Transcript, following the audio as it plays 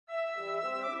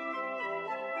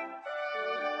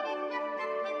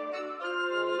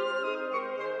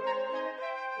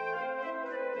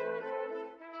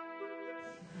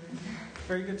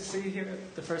very good to see you here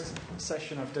at the first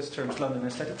session of this term's London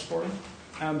Aesthetics Forum.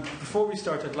 Before we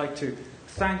start, I'd like to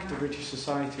thank the British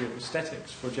Society of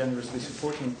Aesthetics for generously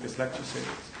supporting this lecture series.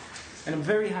 And I'm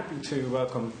very happy to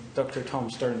welcome Dr. Tom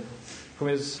Stern, who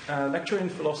is a lecturer in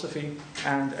philosophy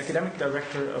and academic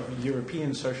director of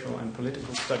European Social and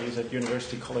Political Studies at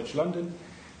University College London.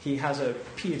 He has a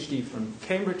PhD from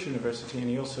Cambridge University, and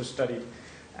he also studied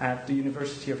at the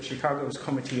University of Chicago's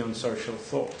Committee on Social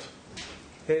Thought.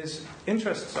 His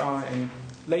interests are in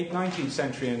late 19th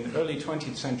century and early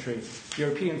 20th century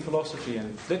European philosophy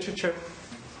and literature.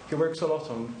 He works a lot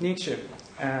on Nietzsche,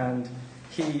 and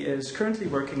he is currently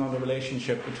working on the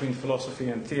relationship between philosophy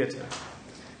and theatre.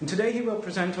 And today he will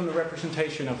present on the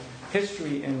representation of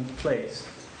history in plays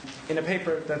in a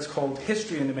paper that's called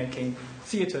History in the Making,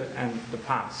 Theatre and the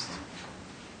Past.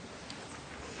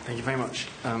 Thank you very much.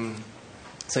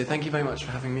 So thank you very much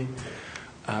for having me.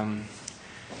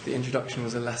 The introduction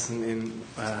was a lesson in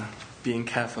being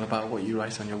careful about what you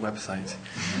write on your website,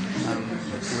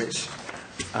 which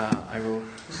I will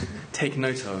take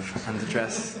note of and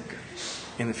address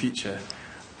in the future.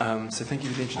 So thank you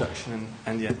for the introduction,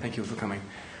 and thank you for coming.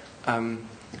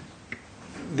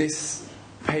 This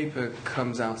paper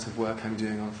comes out of work I'm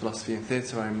doing on philosophy and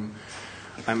theatre.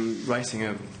 I'm writing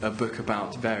a book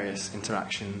about various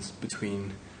interactions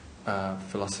between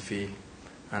philosophy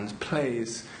and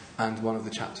plays, and one of the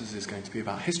chapters is going to be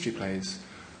about history plays,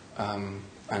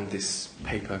 and this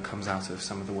paper comes out of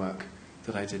some of the work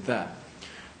that I did there.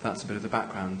 That's a bit of the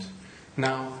background.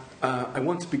 Now, I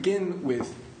want to begin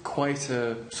with quite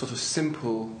a sort of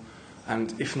simple,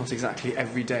 and if not exactly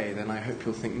everyday, then I hope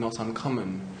you'll think not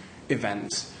uncommon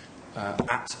event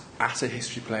at a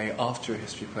history play, after a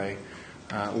history play,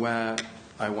 where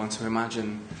I want to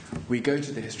imagine we go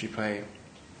to the history play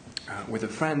with a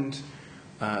friend.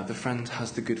 The friend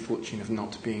has the good fortune of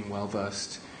not being well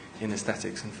versed in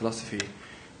aesthetics and philosophy,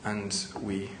 and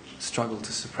we struggle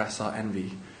to suppress our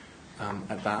envy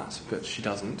at that, but she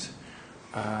doesn't.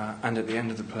 And at the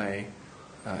end of the play,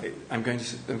 I'm going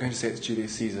to say it's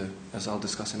Julius Caesar, as I'll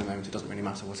discuss in a moment. It doesn't really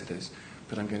matter what it is,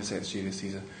 but I'm going to say it's Julius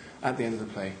Caesar. At the end of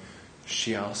the play,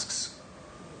 she asks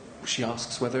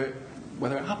whether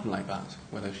it happened like that,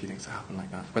 whether she thinks it happened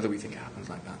like that, whether we think it happens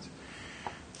like that.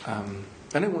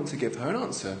 I don't want to give her an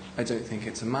answer. I don't think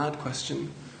it's a mad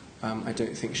question. I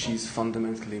don't think she's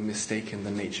fundamentally mistaken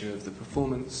the nature of the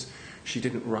performance. She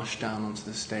didn't rush down onto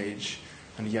the stage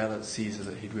and yell at Caesar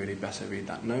that he'd really better read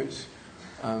that note.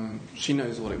 She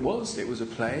knows what it was. It was a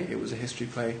play. It was a history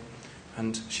play.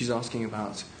 And she's asking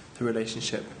about the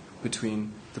relationship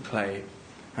between the play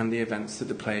and the events that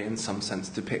the play in some sense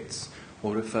depicts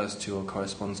or refers to or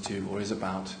corresponds to or is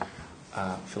about.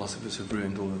 Philosophers have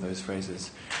ruined all of those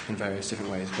phrases in various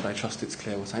different ways, but I trust it's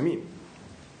clear what I mean.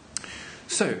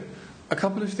 So, a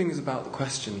couple of things about the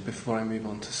question before I move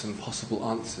on to some possible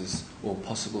answers or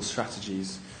possible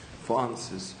strategies for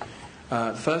answers.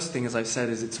 The first thing, as I've said,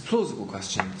 is it's a plausible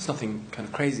question. There's nothing kind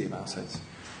of crazy about it.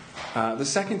 The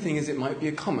second thing is it might be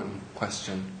a common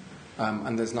question,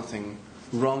 and there's nothing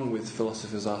wrong with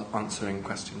philosophers answering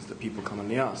questions that people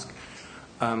commonly ask.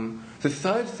 The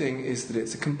third thing is that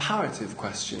it's a comparative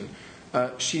question.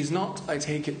 She's not, I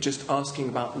take it, just asking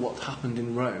about what happened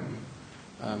in Rome.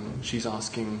 She's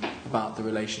asking about the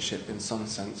relationship, in some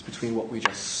sense, between what we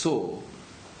just saw,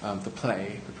 the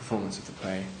play, the performance of the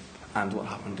play, and what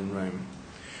happened in Rome.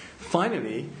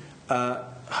 Finally,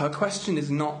 her question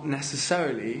is not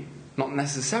necessarily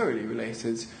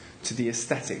related to the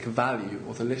aesthetic value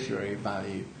or the literary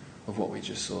value of what we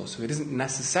just saw. So it isn't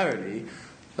necessarily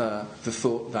the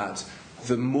thought that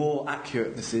the more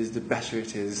accurate this is, the better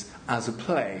it is as a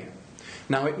play.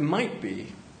 Now, it might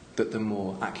be that the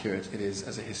more accurate it is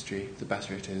as a history, the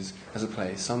better it is as a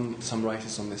play. Some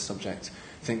writers on this subject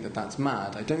think that that's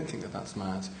mad. I don't think that that's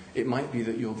mad. It might be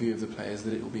that your view of the play is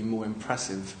that it will be more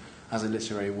impressive as a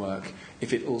literary work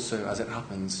if it also, as it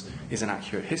happens, is an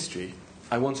accurate history.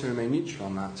 I want to remain neutral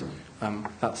on that.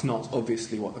 That's not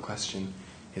obviously what the question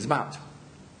is about.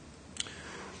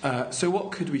 So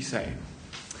what could we say?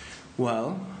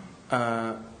 Well,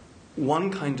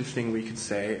 one kind of thing we could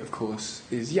say, of course,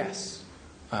 is yes.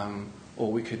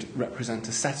 Or we could represent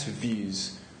a set of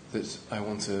views that I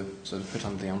want to sort of put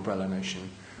under the umbrella notion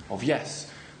of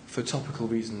yes. For topical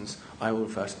reasons, I will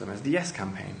refer to them as the Yes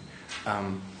Campaign,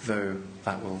 though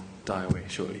that will die away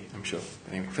shortly, I'm sure.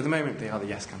 But anyway, for the moment, they are the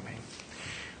Yes Campaign.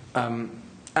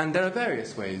 And there are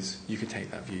various ways you could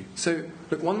take that view. So,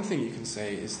 look, one thing you can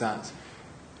say is that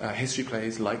history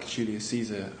plays, like Julius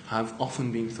Caesar, have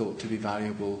often been thought to be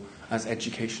valuable as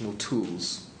educational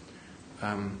tools.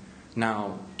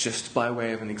 Now, just by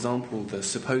way of an example, the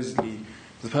supposedly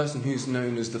The person who's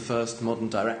known as the first modern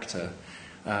director,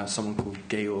 someone called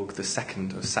Georg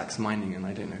II of Saxe-Meiningen.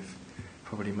 I don't know if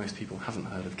probably most people haven't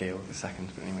heard of Georg II,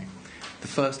 but anyway. The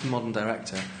first modern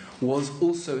director was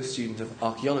also a student of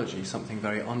archaeology, something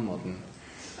very unmodern.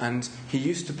 And he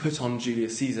used to put on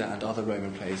Julius Caesar and other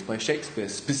Roman plays by Shakespeare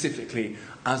specifically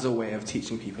as a way of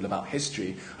teaching people about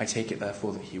history. I take it,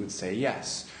 therefore, that he would say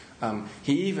yes.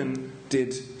 He even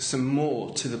did some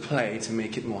more to the play to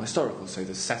make it more historical, so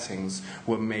the settings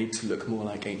were made to look more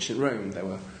like ancient Rome.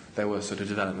 There were sort of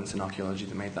developments in archaeology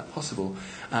that made that possible.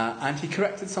 And he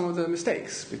corrected some of the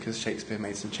mistakes, because Shakespeare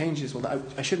made some changes. Well,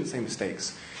 I shouldn't say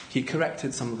mistakes. He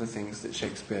corrected some of the things that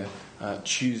Shakespeare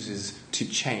chooses to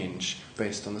change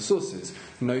based on the sources,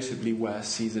 notably where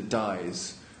Caesar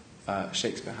dies.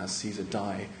 Shakespeare has Caesar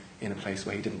die in a place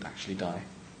where he didn't actually die,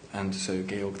 and so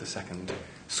Georg II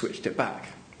switched it back.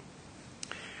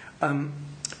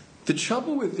 The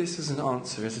trouble with this as an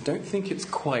answer is I don't think it's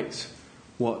quite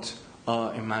what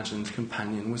our imagined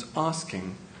companion was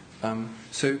asking.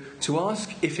 So to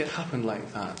ask if it happened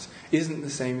like that isn't the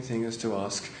same thing as to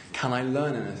ask, can I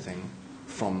learn anything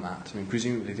from that? I mean,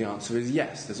 presumably the answer is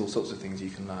yes. There's all sorts of things you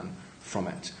can learn from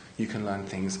it. You can learn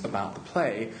things about the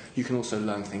play. You can also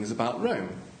learn things about Rome,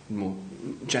 more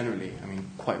generally. I mean,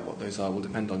 quite what those are will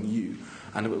depend on you,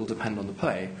 and it will depend on the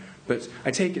play. But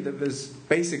I take it that there's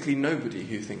basically nobody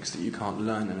who thinks that you can't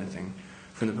learn anything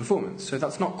from the performance. So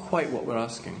that's not quite what we're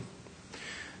asking.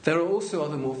 There are also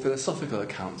other more philosophical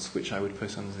accounts which I would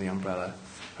put under the umbrella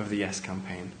of the Yes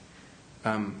campaign.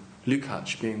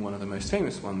 Lukács being one of the most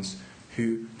famous ones,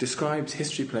 who describes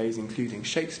history plays, including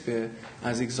Shakespeare,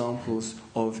 as examples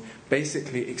of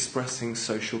basically expressing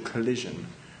social collision.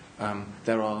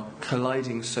 There are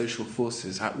colliding social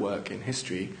forces at work in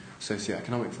history,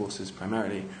 socioeconomic forces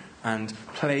primarily, and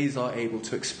plays are able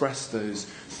to express those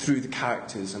through the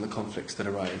characters and the conflicts that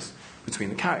arise between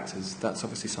the characters. That's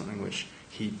obviously something which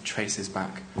he traces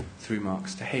back through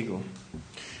Marx to Hegel.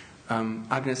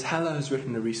 Agnes Heller has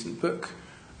written a recent book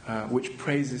which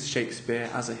praises Shakespeare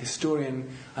as a historian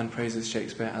and praises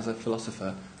Shakespeare as a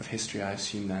philosopher of history. I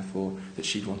assume, therefore, that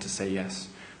she'd want to say yes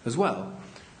as well.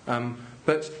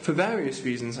 But for various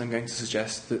reasons, I'm going to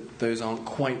suggest that those aren't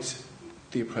quite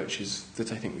the approaches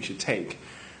that I think we should take.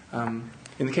 In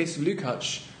the case of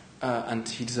Lukács, and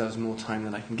he deserves more time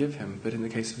than I can give him, but in the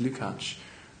case of Lukács,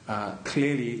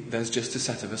 clearly there's just a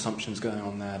set of assumptions going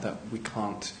on there that we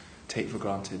can't take for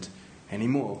granted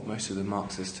anymore. Most of them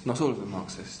Marxist, not all of them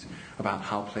Marxist, about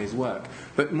how plays work.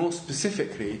 But more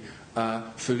specifically,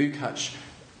 for Lukács,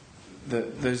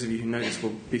 those of you who know this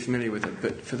will be familiar with it,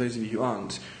 but for those of you who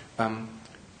aren't,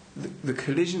 the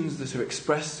collisions that are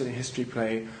expressed in a history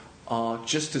play are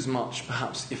just as much,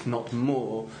 perhaps if not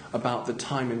more, about the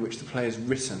time in which the play is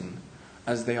written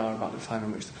as they are about the time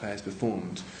in which the play is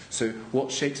performed. So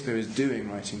what Shakespeare is doing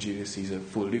writing Julius Caesar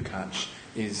for Lukács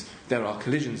is there are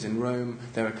collisions in Rome,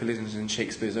 there are collisions in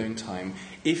Shakespeare's own time.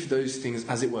 If those things,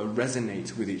 as it were,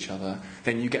 resonate with each other,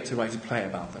 then you get to write a play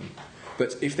about them.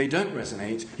 But if they don't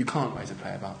resonate, you can't write a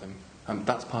play about them.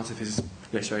 That's part of his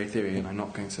literary theory, and I'm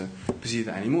not going to pursue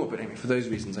that anymore. But anyway, for those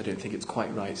reasons, I don't think it's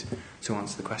quite right to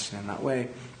answer the question in that way.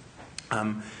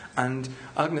 And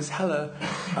Agnes Heller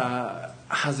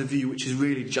has a view which is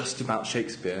really just about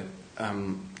Shakespeare.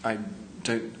 I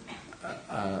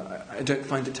don't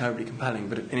find it terribly compelling,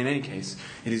 but in any case,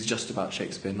 it is just about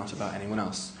Shakespeare, not about anyone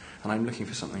else. And I'm looking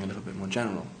for something a little bit more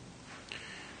general.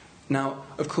 Now,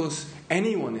 of course,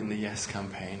 anyone in the Yes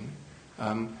campaign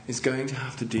is going to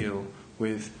have to deal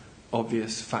with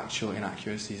obvious factual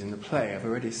inaccuracies in the play. I've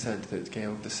already said that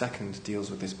Georg II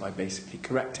deals with this by basically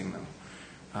correcting them.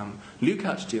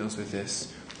 Lukács deals with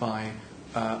this by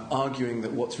arguing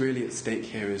that what's really at stake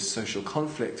here is social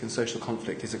conflict, and social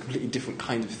conflict is a completely different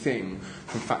kind of thing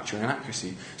from factual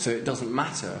inaccuracy. So it doesn't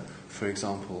matter, for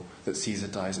example, that Caesar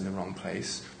dies in the wrong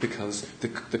place, because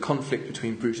the conflict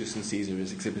between Brutus and Caesar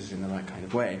is exhibited in the right kind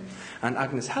of way. And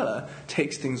Agnes Heller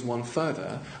takes things one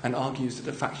further and argues that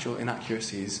the factual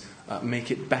inaccuracies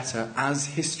make it better as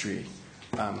history,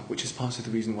 which is part of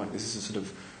the reason why this is a sort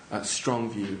of strong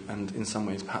view, and in some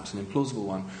ways perhaps an implausible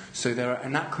one. So there are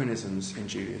anachronisms in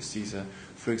Julius Caesar.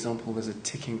 For example, there's a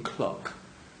ticking clock,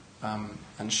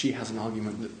 and she has an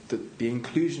argument that the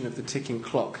inclusion of the ticking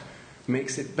clock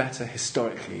makes it better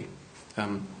historically,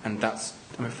 and that's,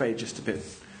 I'm afraid, just a bit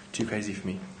too crazy for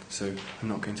me, so I'm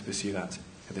not going to pursue that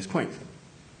at this point.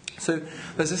 So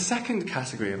there's a second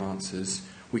category of answers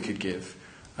we could give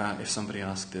if somebody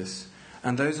asked this,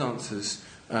 and those answers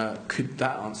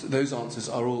those answers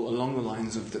are all along the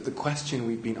lines of that the question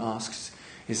we've been asked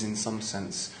is in some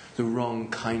sense the wrong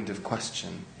kind of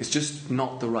question. It's just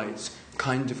not the right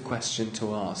kind of question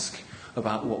to ask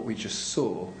about what we just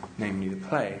saw, namely the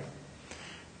play.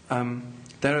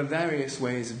 There are various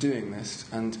ways of doing this,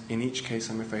 and in each case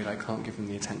I'm afraid I can't give them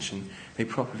the attention they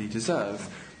properly deserve,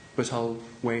 but I'll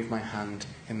wave my hand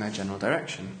in their general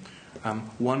direction.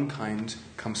 One kind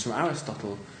comes from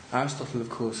Aristotle. Aristotle, of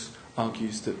course,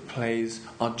 argues that plays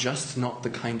are just not the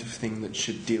kind of thing that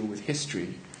should deal with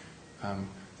history.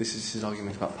 This is his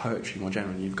argument about poetry more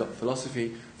generally. You've got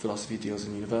philosophy, philosophy deals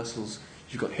in universals.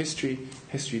 You've got history,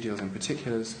 history deals in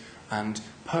particulars. And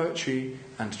poetry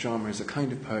and drama as a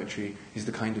kind of poetry is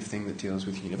the kind of thing that deals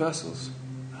with universals.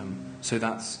 So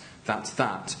that's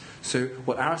that. So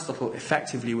what Aristotle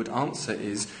effectively would answer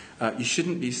is, you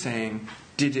shouldn't be saying,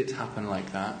 did it happen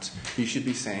like that? You should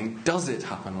be saying, does it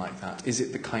happen like that? Is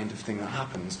it the kind of thing that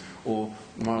happens? Or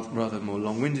rather more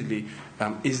long-windedly,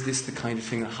 is this the kind of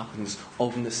thing that happens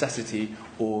of necessity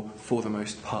or for the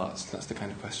most part? That's the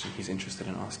kind of question he's interested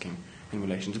in asking in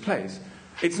relation to plays.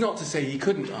 It's not to say he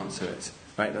couldn't answer it,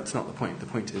 right? That's not the point. The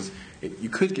point is, you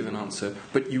could give an answer,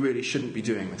 but you really shouldn't be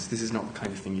doing this. This is not the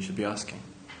kind of thing you should be asking.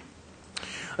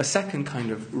 A second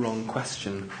kind of wrong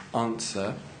question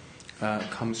answer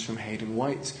comes from Hayden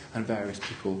White and various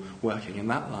people working in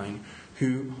that line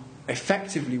who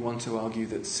effectively want to argue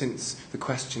that since the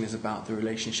question is about the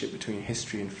relationship between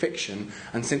history and fiction,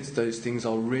 and since those things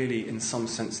are really in some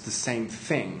sense the same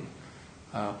thing,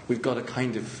 we've got a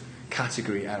kind of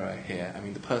category error here. I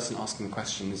mean, the person asking the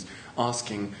question is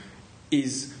asking,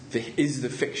 is the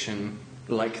fiction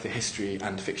like the history,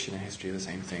 and fiction and history are the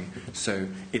same thing? So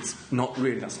that's not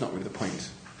really the point.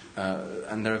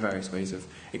 And there are various ways of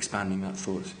expanding that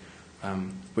thought,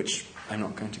 which I'm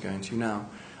not going to go into now.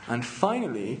 And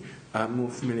finally, more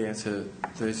familiar to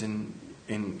those in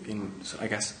I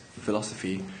guess,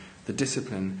 philosophy, the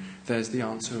discipline, there's the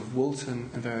answer of Walton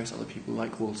and various other people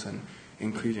like Walton,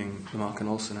 including Lamarck and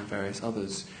Olson and various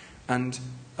others. And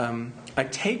I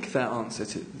take their answer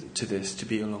to this to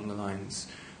be along the lines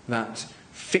that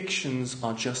fictions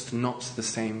are just not the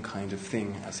same kind of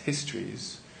thing as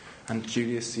histories, and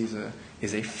Julius Caesar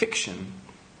is a fiction.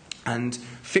 And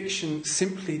fiction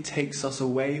simply takes us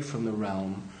away from the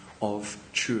realm of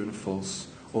true and false,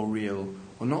 or real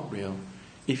or not real.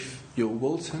 If you're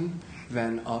Walton,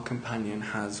 then our companion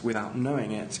has, without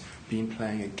knowing it, been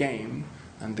playing a game,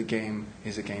 and the game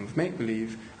is a game of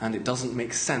make-believe, and it doesn't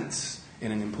make sense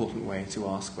in an important way to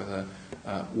ask whether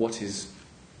what is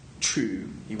true,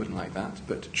 you wouldn't like that,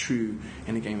 but true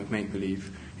in a game of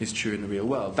make-believe is true in the real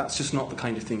world. That's just not the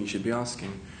kind of thing you should be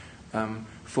asking.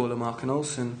 For Lamarck and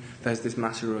Olson, there's this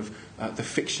matter of the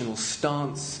fictional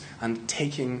stance and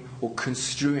taking or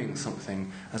construing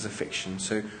something as a fiction.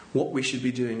 So what we should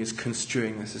be doing is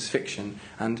construing this as fiction,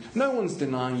 and no one's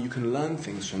denying you can learn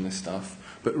things from this stuff,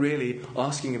 but really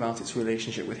asking about its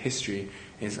relationship with history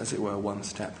is, as it were, one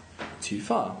step too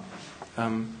far.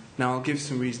 Now, I'll give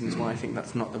some reasons why I think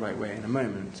that's not the right way in a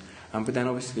moment, but then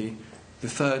obviously the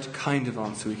third kind of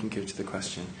answer we can give to the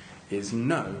question is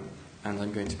no. And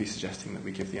I'm going to be suggesting that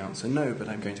we give the answer no, but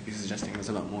I'm going to be suggesting there's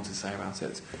a lot more to say about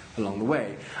it along the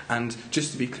way. And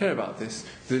just to be clear about this,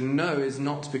 the no is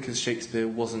not because Shakespeare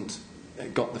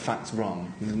got the facts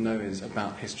wrong. The no is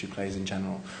about history plays in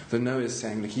general. The no is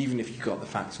saying, look, even if you got the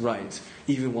facts right,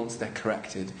 even once they're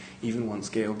corrected, even once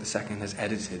Georg II has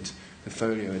edited the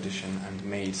folio edition and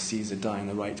made Caesar die in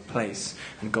the right place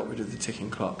and got rid of the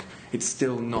ticking clock, it's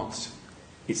still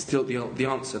the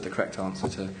answer, the correct answer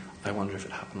to I wonder if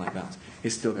it happened like that,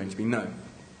 is still going to be no.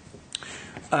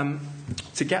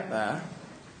 To get there,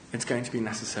 it's going to be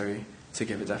necessary to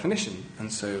give a definition.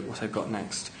 And so what I've got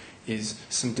next is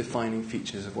some defining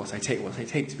features of what I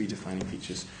take to be defining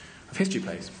features of history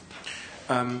plays.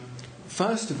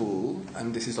 First of all,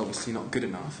 and this is obviously not good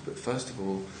enough, but first of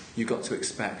all, you've got to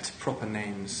expect proper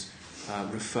names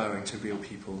referring to real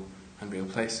people and real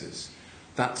places.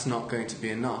 That's not going to be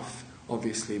enough,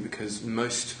 obviously, because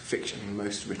most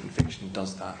written fiction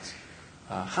does that.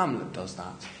 Hamlet does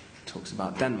that, talks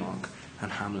about Denmark,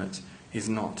 and Hamlet is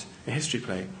not a history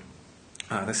play.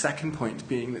 The second point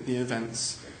being that the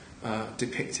events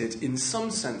depicted in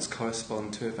some sense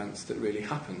correspond to events that really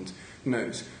happened.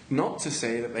 Note, not to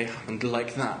say that they happened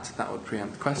like that would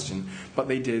preempt the question, but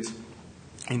they did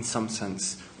in some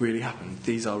sense really happen.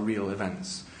 These are real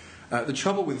events. The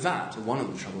trouble with that, or one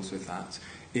of the troubles with that,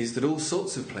 is that all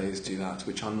sorts of plays do that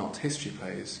which are not history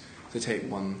plays. To take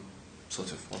one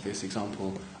sort of obvious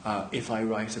example, if I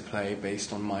write a play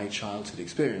based on my childhood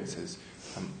experiences,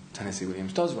 Tennessee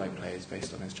Williams does write plays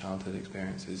based on his childhood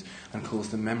experiences and calls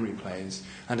them memory plays.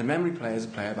 And a memory play is a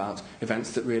play about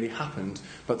events that really happened,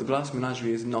 but The Glass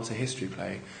Menagerie is not a history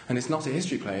play. And it's not a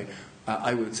history play,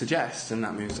 I would suggest, and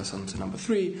that moves us on to number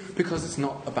 3, because it's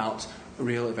not about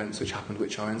real events which happened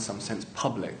which are in some sense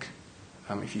public.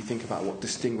 If you think about what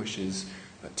distinguishes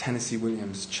Tennessee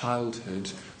Williams' childhood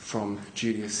from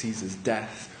Julius Caesar's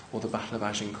death, or the Battle of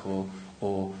Agincourt,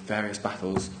 or various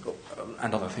battles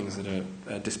and other things that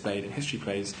are displayed in history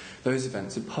plays, those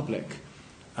events are public.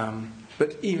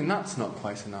 But even that's not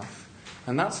quite enough.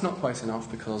 And that's not quite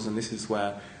enough because, and this is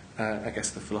where I guess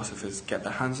the philosophers get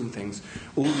their hands on things,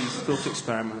 all these thought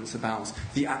experiments about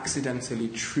the accidentally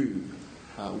true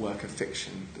work of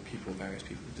fiction that various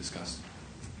people have discussed.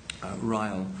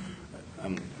 Ryle,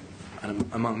 and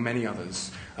among many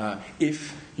others,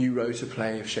 if you wrote a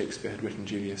play, if Shakespeare had written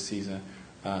Julius Caesar,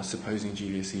 supposing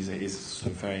Julius Caesar is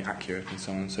sort of very accurate and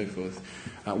so on and so forth,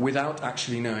 without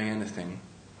actually knowing anything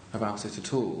about it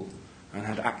at all, and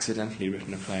had accidentally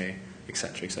written a play,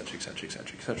 etc., etc., etc.,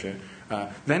 etc., etc.,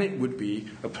 then it would be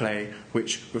a play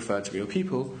which referred to real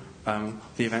people,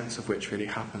 the events of which really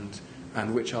happened,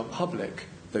 and which are public,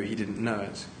 though he didn't know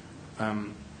it.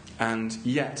 And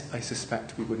yet, I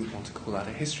suspect we wouldn't want to call that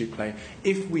a history play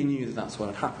if we knew that that's what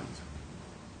had happened.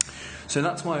 So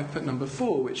that's why I've put number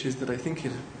 4, which is that I think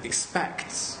it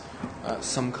expects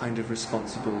some kind of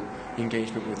responsible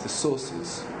engagement with the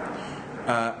sources.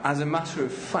 As a matter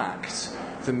of fact,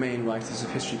 the main writers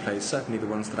of history plays, certainly the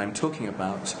ones that I'm talking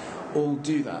about, all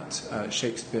do that.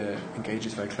 Shakespeare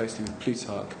engages very closely with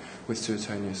Plutarch, with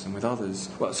Suetonius, and with others.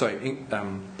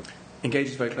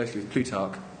 Engages very closely with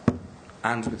Plutarch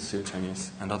and with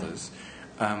Suetonius and others.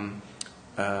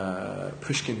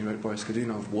 Pushkin, who wrote Boris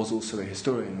Godunov, was also a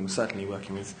historian and was certainly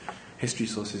working with history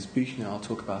sources. Buchner, I'll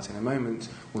talk about in a moment,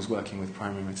 was working with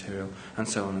primary material, and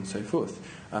so on and so forth.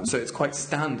 So it's quite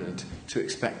standard to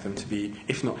expect them to be,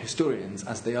 if not historians,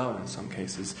 as they are in some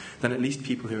cases, then at least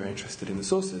people who are interested in the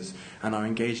sources and are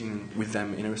engaging with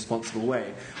them in a responsible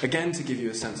way. Again, to give you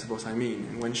a sense of what I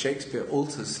mean, when Shakespeare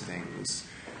alters things,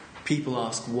 people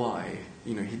ask why.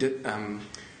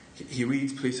 He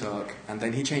reads Plutarch and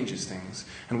then he changes things.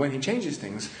 And when he changes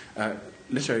things,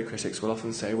 literary critics will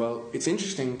often say, well, it's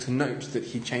interesting to note that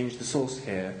he changed the source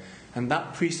here, and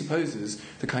that presupposes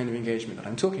the kind of engagement that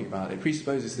I'm talking about. It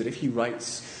presupposes that if he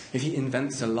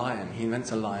invents a lion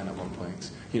at one point.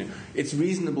 It's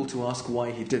reasonable to ask why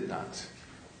he did that.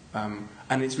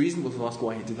 And it's reasonable to ask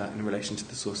why he did that in relation to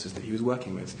the sources that he was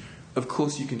working with. Of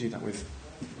course you can do that with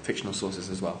fictional sources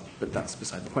as well, but that's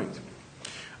beside the point.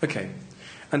 Okay.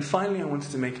 And finally, I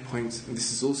wanted to make a point, and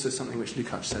this is also something which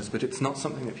Lukács says, but it's not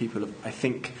something that people have, I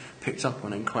think, picked up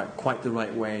on in quite the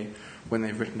right way when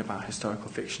they've written about historical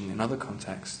fiction in other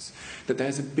contexts, that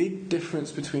there's a big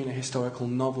difference between a historical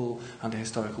novel and a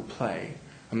historical play,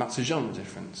 and that's a genre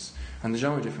difference. And the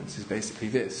genre difference is basically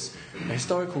this. A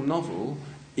historical novel,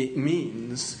 it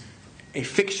means a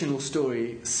fictional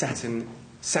story set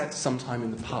sometime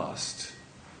in the past.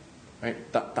 Right?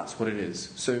 That's what it is.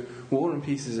 So War and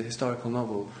Peace is a historical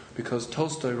novel because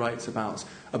Tolstoy writes about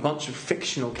a bunch of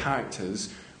fictional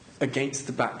characters against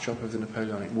the backdrop of the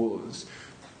Napoleonic Wars.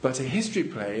 But a history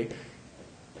play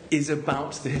is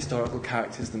about the historical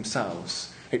characters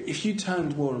themselves. If you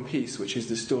turned War and Peace, which is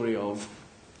the story of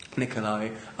Nikolai,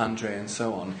 Andrei, and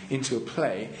so on, into a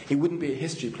play, it wouldn't be a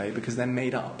history play because they're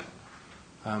made up.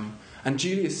 And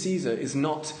Julius Caesar is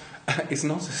not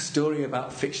a story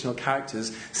about fictional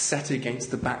characters set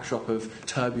against the backdrop of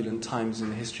turbulent times in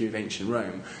the history of ancient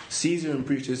Rome. Caesar and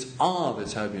Brutus are the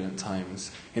turbulent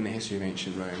times in the history of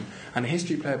ancient Rome. And a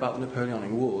history play about the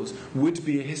Napoleonic Wars would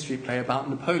be a history play about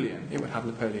Napoleon. It would have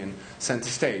Napoleon centre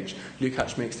stage.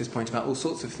 Lukács makes this point about all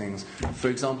sorts of things. For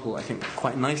example, I think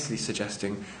quite nicely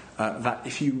suggesting that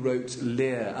if you wrote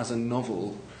Lear as a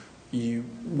novel, you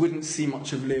wouldn't see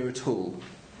much of Lear at all.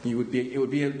 It would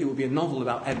be a novel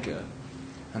about Edgar,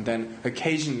 and then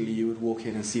occasionally you would walk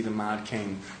in and see the Mad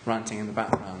King ranting in the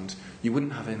background. You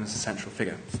wouldn't have him as a central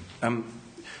figure.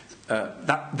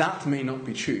 That may not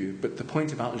be true, but the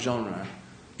point about genre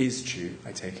is true,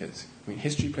 I take it. I mean,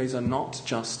 history plays are not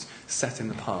just set in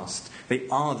the past. They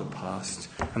are the past,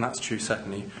 and that's true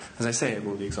certainly, as I say, of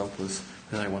all the examples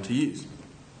that I want to use.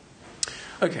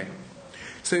 Okay,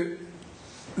 so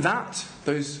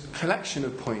those collection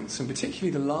of points, and particularly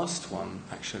the last one,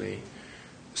 actually,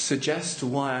 suggest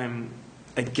why I'm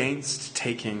against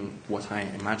taking what I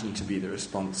imagine to be the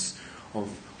response of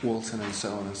Walton and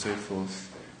so on and so forth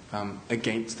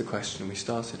against the question we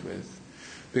started with.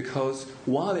 Because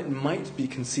while it might be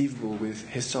conceivable with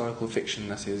historical fiction,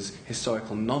 that is,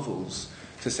 historical novels,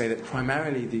 to say that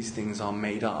primarily these things are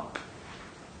made up,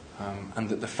 and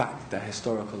that the fact that they're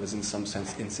historical is in some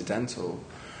sense incidental.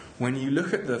 When you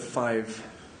look at the 5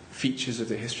 features of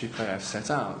the history play I've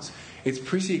set out, it's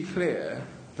pretty clear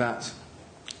that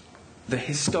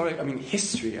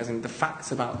history, as in the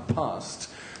facts about the past,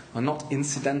 are not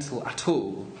incidental at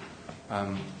all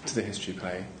to the history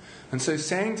play. And so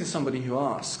saying to somebody who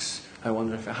asks, I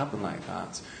wonder if it happened like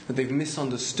that they've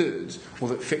misunderstood, or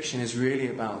that fiction is really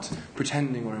about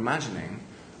pretending or imagining,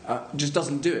 just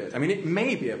doesn't do it. I mean, it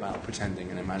may be about pretending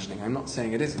and imagining. I'm not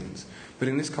saying it isn't. But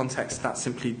in this context, that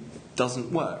simply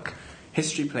doesn't work.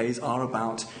 History plays are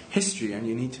about history, and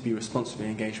you need to be responsibly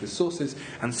engaged with sources,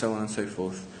 and so on and so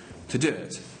forth, to do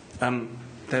it.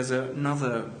 There's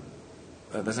another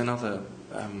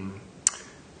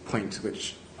point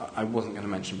which I wasn't going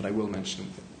to mention, but I will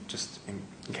mention just in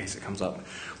case it comes up,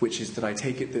 which is that I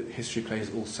take it that history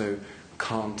plays also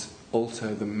can't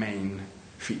alter the main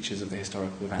features of the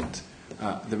historical event.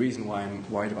 The reason why I'm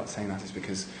worried about saying that is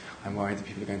because I'm worried that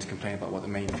people are going to complain about what the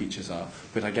main features are.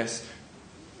 But I guess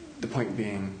the point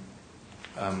being,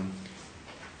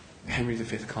 Henry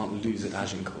V can't lose at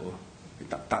Agincourt.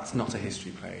 That's not a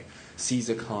history play.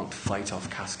 Caesar can't fight off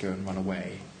Casco and run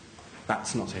away.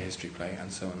 That's not a history play,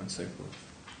 and so on and so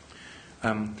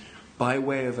forth. By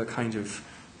way of a kind of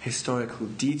historical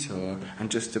detour, and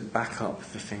just to back up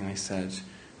the thing I said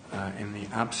in the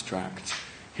abstract,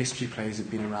 history plays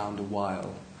have been around a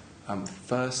while. The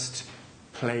first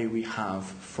play we have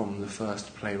from the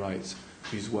first playwright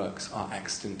whose works are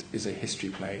extant is a history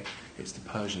play. It's The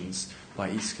Persians by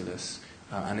Aeschylus.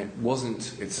 And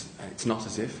it's not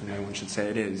as if, and no one should say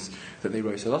it is, that they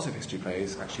wrote a lot of history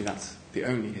plays. Actually, that's the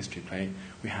only history play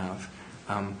we have.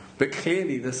 But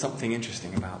clearly there's something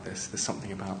interesting about this. There's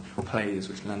something about plays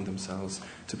which lend themselves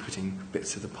to putting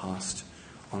bits of the past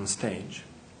on stage.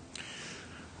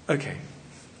 Okay,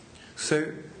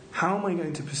 so how am I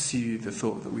going to pursue the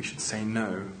thought that we should say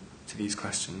no to these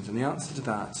questions? And the answer to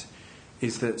that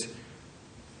is that,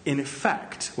 in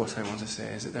effect, what I want to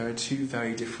say is that there are 2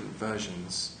 very different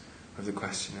versions of the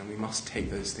question, and we must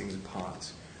take those things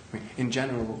apart. I mean, in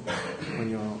general, when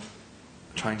you're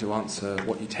trying to answer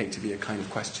what you take to be a kind of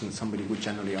question somebody would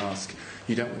generally ask,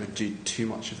 you don't want to do too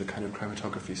much of the kind of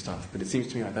chromatography stuff, but it seems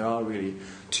to me like there are really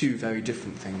 2 very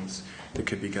different things that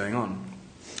could be going on.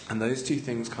 And those 2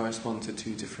 things correspond to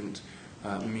 2 different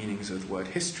meanings of the word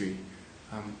history.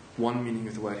 One meaning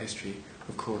of the word history,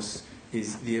 of course,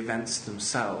 is the events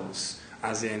themselves,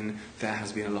 as in there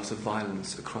has been a lot of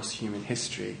violence across human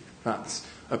history. That's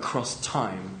across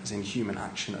time, as in human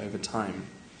action over time.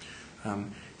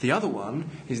 The other one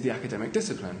is the academic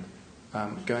discipline.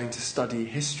 Going to study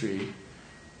history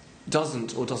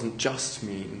doesn't just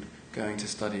mean going to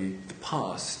study the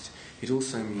past. It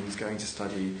also means going to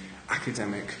study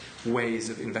academic ways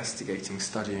of investigating,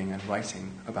 studying, and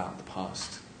writing about the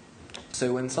past.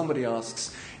 So when somebody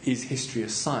asks, is history a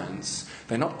science,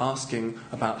 they're not asking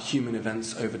about human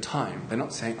events over time. They're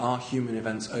not saying, are human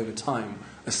events over time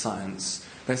a science?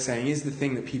 They're saying, is the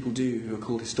thing that people do who are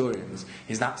called historians,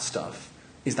 is that stuff,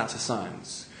 is that a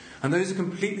science? And those are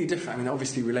completely different. I mean, they're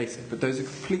obviously related, but those are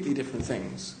completely different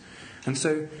things. And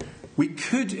so we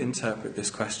could interpret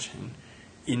this question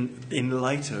in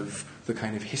light of the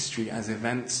kind of history as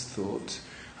events thought,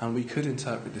 and we could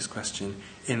interpret this question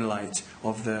in light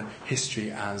of the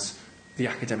history as the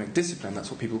academic discipline.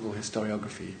 That's what people call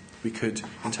historiography. We could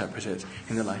interpret it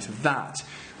in the light of that.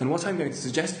 And what I'm going to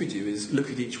suggest we do is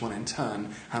look at each one in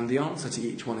turn, and the answer to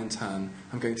each one in turn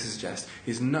I'm going to suggest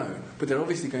is no. But there are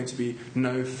obviously going to be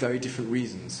no very different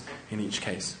reasons in each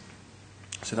case.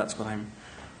 So that's what I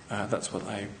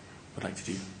would like to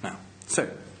do now. So,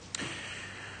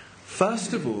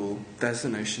 first of all, there's the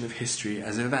notion of history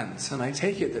as events, and I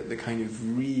take it that the kind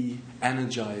of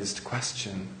re-energized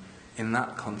question in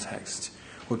that context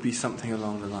would be something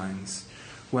along the lines,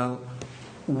 well,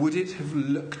 would it have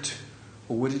looked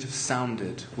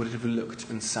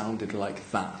and sounded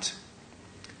like that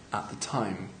at the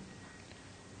time?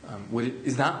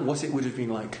 Is that what it would have been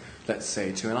like, let's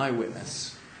say, to an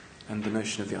eyewitness? And the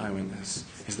notion of the eyewitness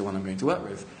is the one I'm going to work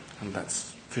with, and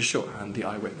that's for shorthand the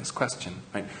eyewitness question,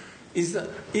 right?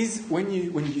 Is when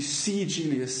you see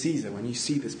Julius Caesar, when you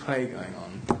see this play going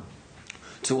on,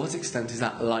 to what extent is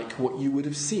that like what you would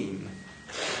have seen,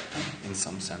 in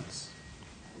some sense?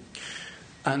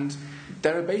 And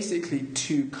there are basically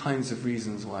 2 kinds of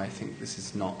reasons why I think this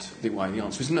is not, why the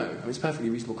answer is no. I mean, it's a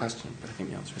perfectly reasonable question, but I think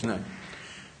the answer is no.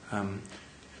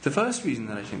 The first reason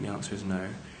that I think the answer is no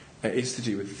is to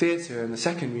do with theatre, and the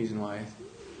second reason why I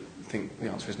think the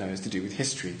answer is no is to do with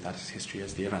history, that is, history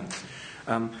as the event.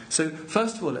 So,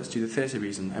 first of all, let's do the theatre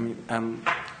reason. I mean,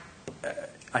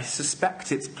 I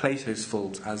suspect it's Plato's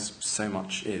fault, as so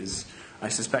much is. I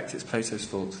suspect it's Plato's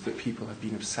fault that people have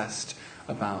been obsessed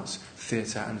about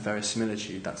theatre and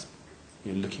verisimilitude, that's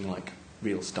looking like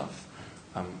real stuff,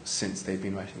 since they've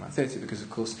been writing about theatre, because, of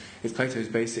course, it's Plato's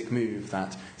basic move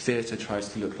that theatre tries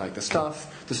to look like the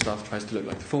stuff tries to look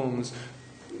like the forms,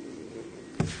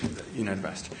 the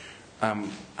rest.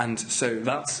 And so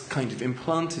that's kind of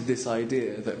implanted this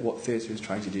idea that what theatre is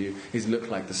trying to do is look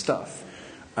like the stuff.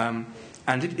 And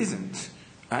it isn't.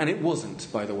 And it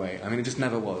wasn't, by the way. I mean, it just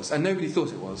never was. And nobody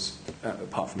thought it was,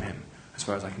 apart from him, as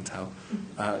far as I can tell.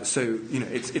 So,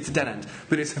 it's a dead end.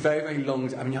 But it's a very, very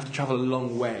long... I mean, you have to travel a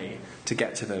long way to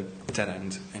get to the dead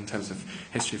end in terms of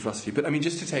history of philosophy. But, I mean,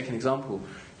 just to take an example,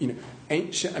 the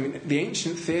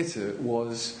ancient theatre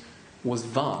was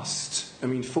vast. I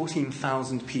mean,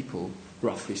 14,000 people,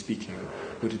 roughly speaking,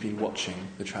 would have been watching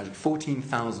the tragedy.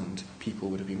 14,000 people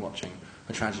would have been watching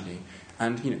a tragedy.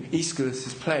 And,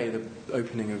 Aeschylus' play, the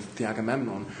opening of the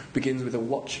Agamemnon, begins with a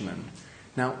watchman.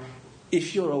 Now,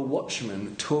 if you're a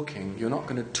watchman talking, you're not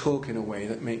going to talk in a way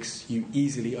that makes you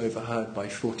easily overheard by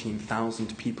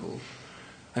 14,000 people.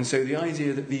 And so the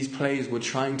idea that these plays were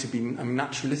trying to be,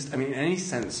 naturalist, in any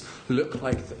sense, look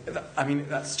like... that's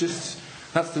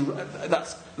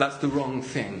the wrong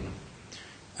thing.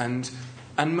 And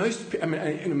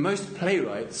most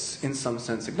playwrights, in some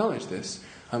sense, acknowledge this.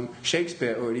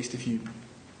 Shakespeare, or at least if you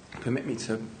permit me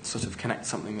to sort of connect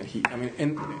something that he...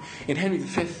 in Henry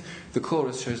V, the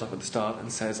chorus shows up at the start and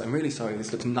says, "I'm really sorry,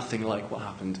 this looks nothing like what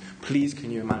happened. Please,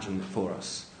 can you imagine it for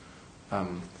us?"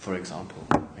 For example,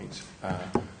 right?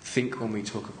 Think when we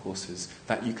talk of horses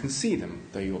that you can see them,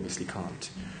 though you obviously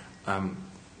can't.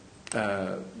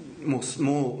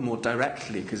 More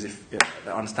directly, because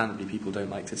understandably people don't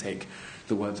like to take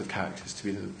the words of characters to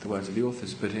be the words of the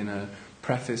authors, but in a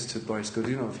preface to Boris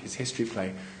Godunov, his history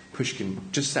play, Pushkin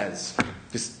just says,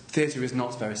 this theatre is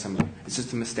not very similar. It's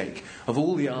just a mistake. Of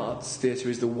all the arts, theatre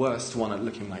is the worst one at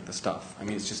looking like the stuff.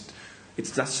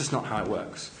 That's just not how it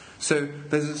works. So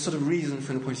there's a sort of reason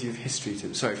from the point of view of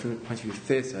from the point of view of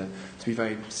theatre, to be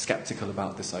very sceptical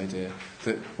about this idea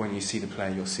that when you see the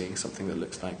play, you're seeing something that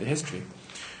looks like the history.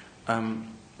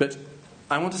 But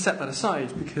I want to set that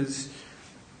aside because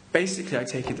basically I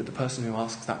take it that the person who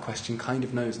asks that question kind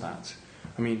of knows that.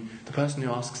 The person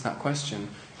who asks that question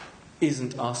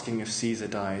isn't asking if Caesar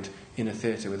died in a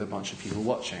theatre with a bunch of people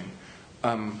watching.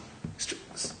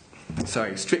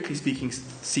 Strictly speaking,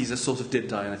 Caesar sort of did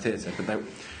die in a theatre, but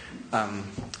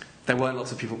there weren't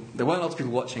lots of people. There weren't lots of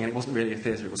people watching, and it wasn't really a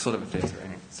theatre. It was sort of a theatre.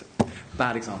 Anyway, so,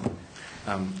 bad example.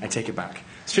 I take it back.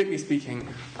 Strictly speaking,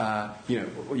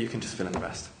 you can just fill in the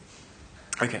rest.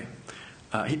 Okay.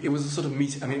 It was a sort of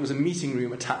it was a meeting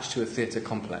room attached to a theatre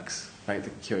complex, right?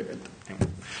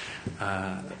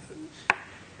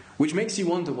 Which makes you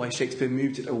wonder why Shakespeare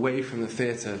moved it away from the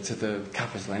theatre to the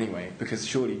capital anyway, because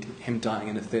surely him dying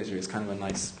in a theatre is kind of a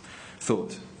nice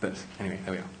thought. But anyway,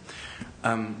 there we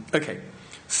are. Okay,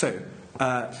 so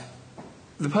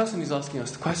the person who's asking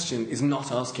us the question is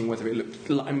not asking whether it looked...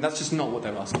 that's just not what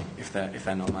they're asking if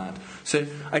they're not mad. So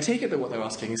I take it that what they're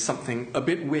asking is something a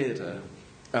bit weirder,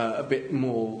 a bit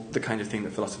more the kind of thing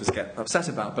that philosophers get upset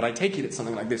about, but I take it's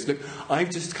something like this. Look,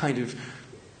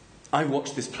 I've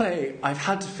watched this play, I've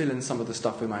had to fill in some of the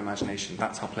stuff with my imagination.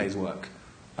 That's how plays work.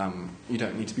 You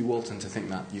don't need to be Walton to think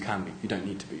that. You can be. You don't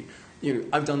need to be.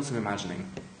 I've done some imagining.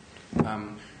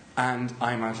 And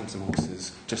I imagined some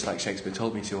horses, just like Shakespeare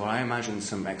told me to, or I imagined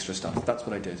some extra stuff. That's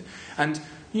what I did. And,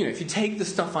 if you take the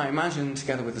stuff I imagined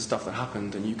together with the stuff that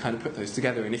happened, and you kind of put those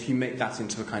together, and if you make that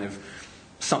into a kind of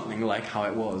something like how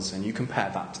it was, and you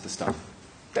compare that to the stuff,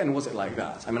 then was it like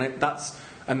that?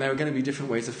 And there are going to be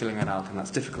different ways of filling that out, and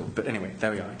that's difficult. But anyway,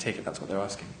 there we are. I take it that's what they're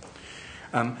asking.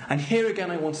 And here again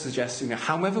I want to suggest,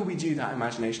 however we do that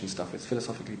imagination stuff, it's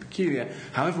philosophically peculiar.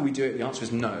 However we do it, the answer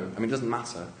is no. It doesn't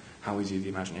matter how we do the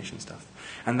imagination stuff.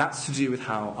 And that's to do with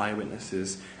how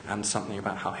eyewitnesses and something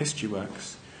about how history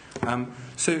works.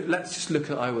 So let's just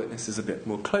look at eyewitnesses a bit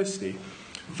more closely.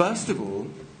 First of all,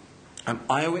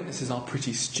 eyewitnesses are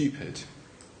pretty stupid.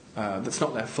 That's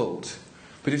not their fault.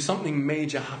 But if something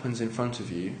major happens in front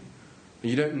of you,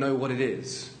 you don't know what it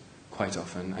is quite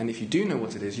often. And if you do know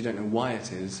what it is, you don't know why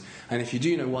it is. And if you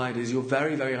do know why it is, you're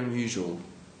very, very unusual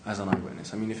as an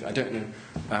eyewitness. If I don't know...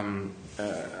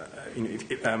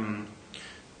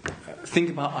 think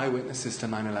about eyewitnesses to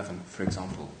 9/11, for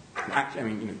example.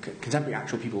 Contemporary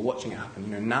actual people watching it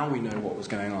happen. Now we know what was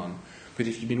going on. But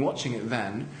if you'd been watching it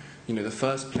then, the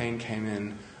first plane came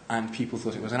in and people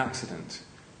thought it was an accident.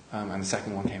 and the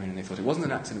second one came in and they thought it wasn't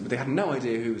an accident, but they had no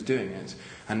idea who was doing it,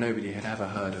 and nobody had ever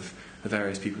heard of the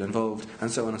various people involved, and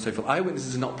so on and so forth.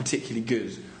 Eyewitnesses are not particularly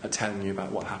good at telling you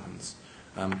about what happens.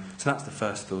 So that's the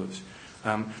first thought.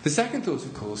 The second thought,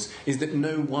 of course, is that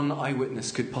no one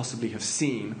eyewitness could possibly have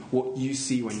seen what you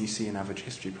see when you see an average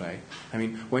history play. I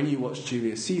mean, when you watch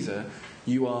Julius Caesar,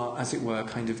 you are, as it were,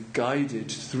 kind of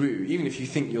guided through. Even if you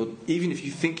think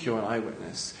you're an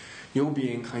eyewitness, you're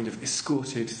being kind of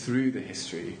escorted through the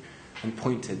history and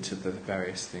pointed to the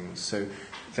various things. So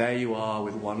there you are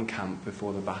with one camp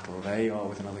before the battle. There you are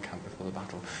with another camp before the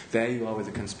battle. There you are with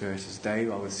the conspirators. There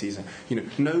you are with Caesar.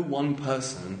 No one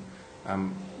person.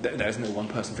 There's no one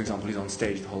person, for example, who's on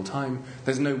stage the whole time.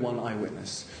 There's no one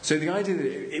eyewitness. So the idea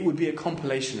that it would be a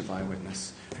compilation of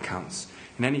eyewitness accounts,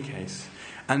 in any case.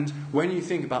 And when you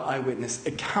think about eyewitness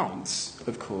accounts,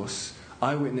 of course,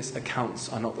 eyewitness accounts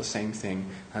are not the same thing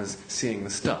as seeing the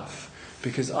stuff.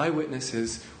 Because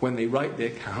eyewitnesses, when they write the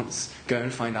accounts, go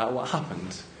and find out what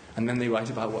happened. And then they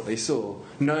write about what they saw,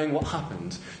 knowing what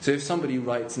happened. So if somebody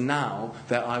writes now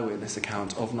their eyewitness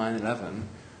account of 9/11,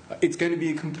 it's going to be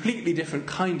a completely different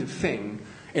kind of thing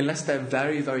unless they're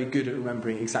very, very good at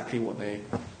remembering exactly what they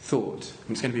thought.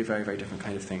 And it's going to be a very, very different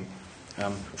kind of thing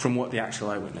from what the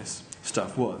actual eyewitness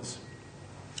stuff was.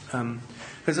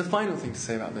 There's a final thing to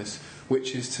say about this,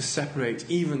 which is to separate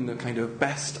even the kind of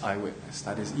best eyewitness,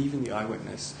 that is, even the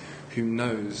eyewitness who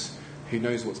knows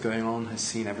what's going on, has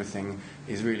seen everything,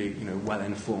 is really well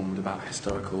informed about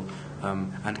historical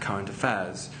and current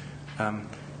affairs.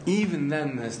 Even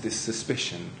then, there's this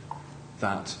suspicion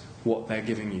that what they're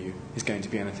giving you is going to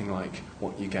be anything like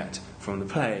what you get from the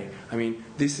play. I mean,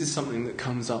 this is something that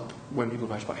comes up when people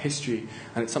write about history,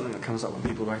 and it's something that comes up when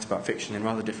people write about fiction in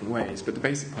rather different ways. But the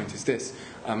basic point is this.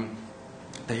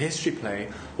 The history play,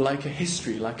 like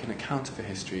an account of a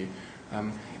history,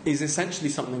 is essentially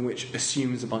something which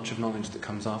assumes a bunch of knowledge that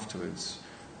comes afterwards.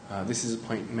 This is a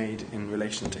point made in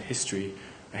relation to history,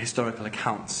 historical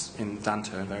accounts in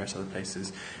Dante and various other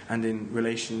places, and in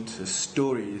relation to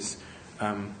stories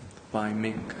by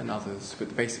Mink and others. But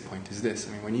the basic point is this.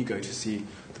 I mean, when you go to see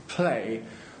the play,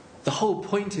 the whole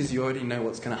point is you already know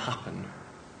what's going to happen.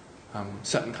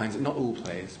 Certain kinds of, not all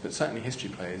plays, but certainly history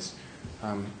plays,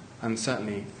 and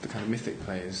certainly the kind of mythic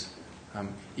plays.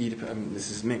 Oedipus, this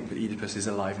is Mink, but Oedipus is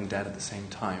alive and dead at the same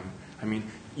time. I mean,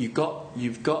 you've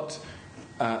got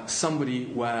somebody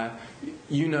where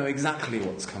you know exactly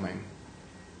what's coming.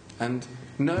 And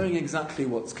knowing exactly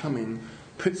what's coming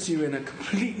puts you in a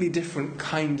completely different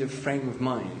kind of frame of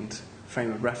mind,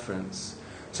 frame of reference,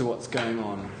 to what's going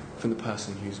on from the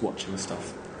person who's watching the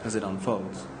stuff as it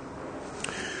unfolds.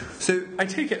 So I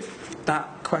take it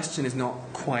that question is not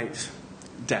quite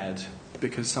dead,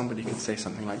 because somebody could say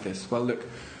something like this. Well, look,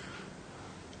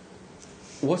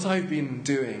 what I've been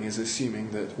doing is assuming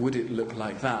that would it look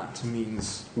like that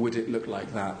means would it look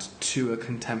like that to a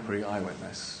contemporary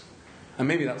eyewitness. And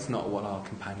maybe that's not what our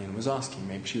companion was asking.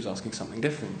 Maybe she was asking something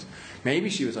different. Maybe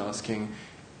she was asking,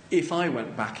 if I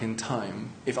went back in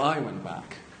time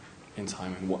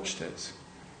and watched it,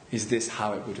 is this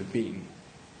how it would have been?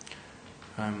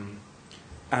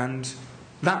 And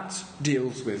that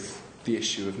deals with the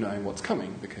issue of knowing what's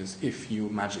coming, because if you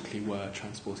magically were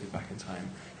transported back in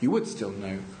time, you would still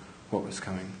know what was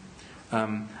coming.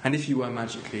 And if you were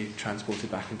magically transported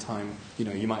back in time,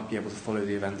 you might be able to follow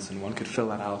the events, and one could fill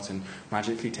that out and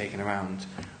magically take it around.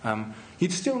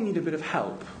 You'd still need a bit of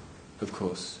help, of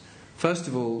course. First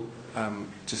of all,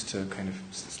 just to kind of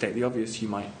state the obvious, you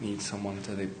might need someone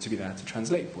to be there to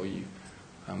translate for you,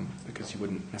 because you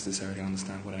wouldn't necessarily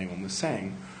understand what anyone was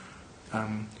saying.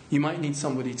 You might need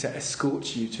somebody to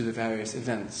escort you to the various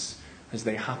events as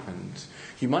they happened.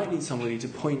 You might need somebody to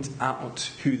point out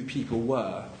who the people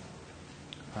were.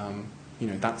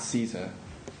 That's Caesar.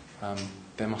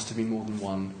 There must have been more than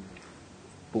one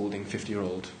balding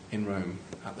 50-year-old in Rome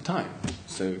at the time,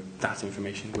 so that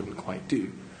information wouldn't quite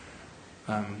do.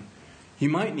 You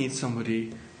might need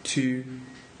somebody to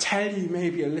tell you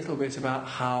maybe a little bit about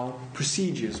how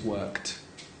procedures worked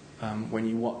when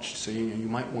you watched. So you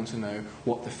might want to know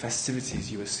what the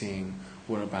festivities you were seeing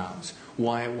were about,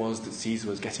 why it was that Caesar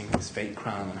was getting his fake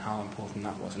crown and how important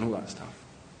that was, and all that stuff.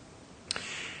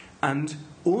 And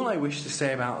all I wish to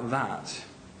say about that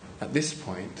at this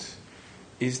point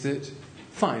is that,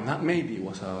 fine, that may be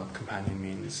what our companion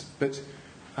means, but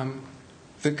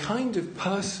the kind of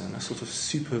person, a sort of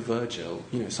super Virgil,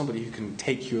 somebody who can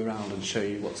take you around and show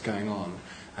you what's going on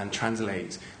and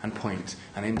translate and point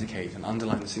and indicate and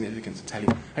underline the significance and tell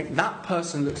you, that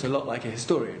person looks a lot like a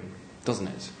historian, doesn't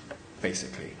it,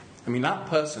 basically? I mean, that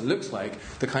person looks like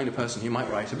the kind of person who might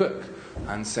write a book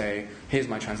and say, here's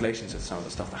my translations of some of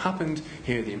the stuff that happened,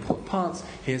 here are the important parts,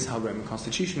 here's how Roman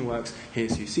constitution works,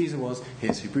 here's who Caesar was,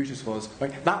 here's who Brutus was.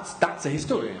 Like, that's a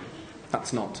historian.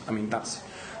 That's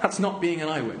not being an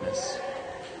eyewitness.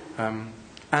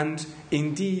 And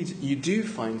indeed, you do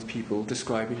find people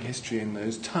describing history in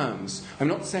those terms. I'm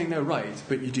not saying they're right,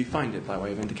 but you do find it by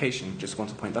way of indication. Just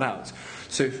want to point that out.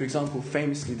 So, for example,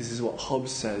 famously, this is what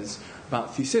Hobbes says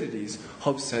about Thucydides.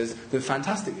 Hobbes says the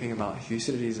fantastic thing about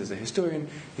Thucydides as a historian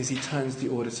is he turns the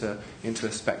auditor into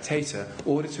a spectator.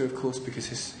 Auditor, of course, because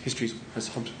his histories, as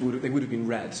Hobbes they would have been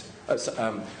read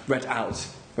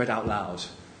out loud.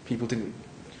 People didn't.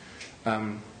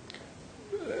 To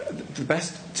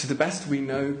the best we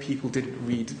know, people didn't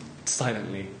read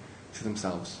silently to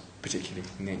themselves, particularly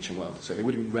in the ancient world. So they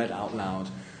would have been read out loud,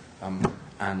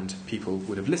 and people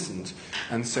would have listened.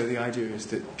 And so the idea is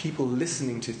that people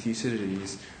listening to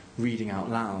Thucydides reading out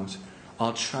loud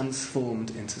are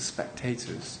transformed into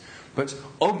spectators. But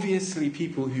obviously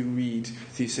people who read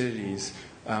Thucydides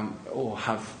or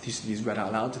have Thucydides read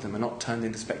out loud to them are not turned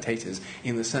into spectators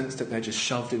in the sense that they're just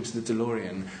shoved into the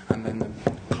DeLorean and then the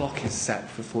clock is set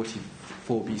for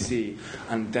 44 BC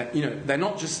and they're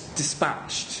not just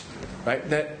dispatched, right?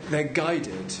 They're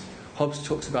guided. Hobbes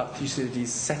talks about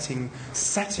Thucydides setting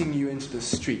you into the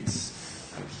streets.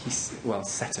 He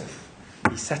setteth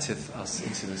us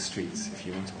into the streets, if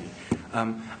you want to be.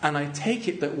 And I take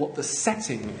it that what the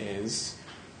setting is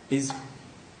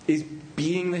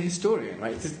being the historian,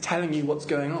 right? It's telling you what's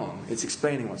going on. It's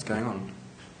explaining what's going on.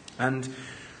 And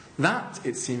that,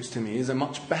 it seems to me, is a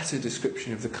much better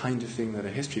description of the kind of thing that a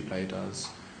history play does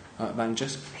than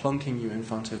just plonking you in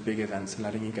front of big events and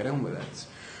letting you get on with it.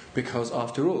 Because,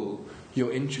 after all,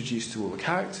 you're introduced to all the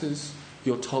characters,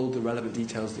 you're told the relevant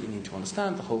details that you need to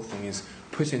understand, the whole thing is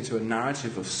put into a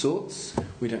narrative of sorts,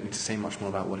 we don't need to say much more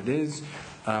about what it is,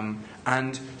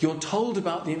 and you're told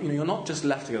about you're not just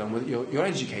left to get on with it, you're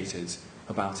educated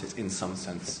about it in some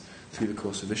sense through the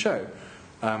course of the show.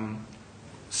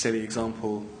 Silly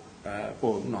example,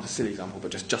 or not a silly example,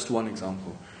 but just one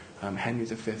example. Henry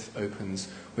V opens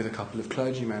with a couple of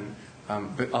clergymen,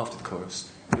 but after the chorus,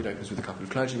 it opens with a couple of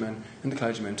clergymen, and the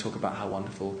clergymen talk about how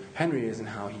wonderful Henry is and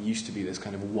how he used to be this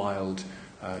kind of wild,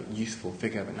 youthful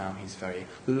figure, but now he's very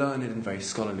learned and very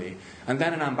scholarly. And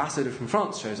then an ambassador from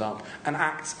France shows up and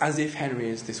acts as if Henry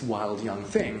is this wild young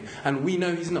thing, and we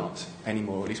know he's not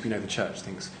anymore, or at least we know the church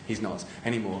thinks he's not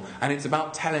anymore. And it's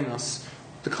about telling us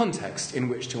the context in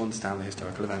which to understand the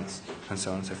historical events, and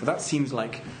so on and so forth. That seems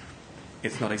like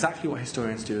it's not exactly what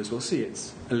historians do, as we'll see.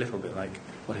 It's a little bit like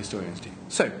what historians do.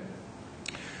 So,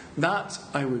 that,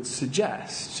 I would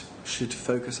suggest, should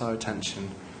focus our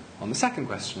attention on the second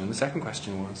question. And the second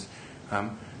question was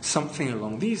something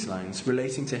along these lines,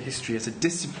 relating to history as a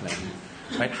discipline.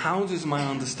 Right? How does my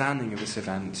understanding of this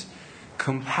event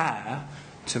compare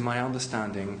to my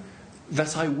understanding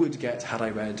that I would get had I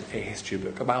read a history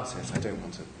book about it? I don't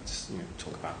want to just,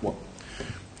 talk about what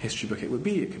history book it would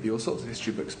be. It could be all sorts of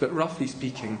history books. But roughly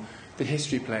speaking, the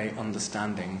history play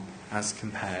understanding as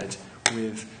compared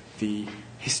with the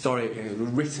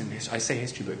written. I say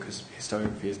history book because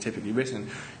historiography is typically written.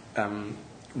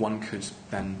 One could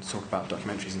then talk about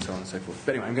documentaries and so on and so forth.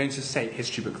 But anyway, I'm going to say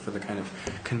history book for the kind of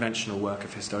conventional work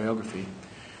of historiography.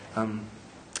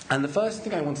 And the first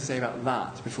thing I want to say about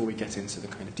that, before we get into the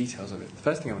kind of details of it, the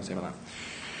first thing I want to say about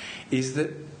that is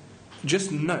that,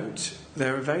 just note,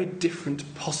 there are very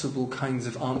different possible kinds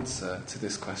of answer to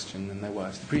this question than there were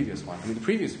to the previous one. I mean, the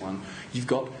previous one, you've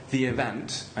got the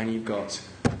event and you've got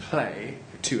play,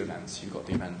 two events. You've got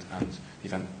the event and the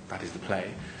event, that is the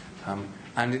play.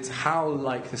 And it's how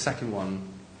alike is the second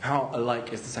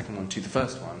one to the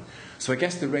first one. So I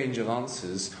guess the range of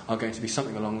answers are going to be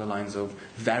something along the lines of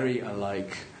very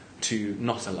alike to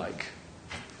not alike.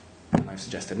 And I've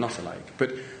suggested not alike.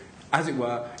 But, as it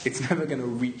were, it's never going to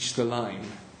reach the line,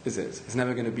 is it? It's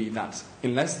never going to be that.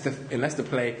 Unless the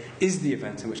play is the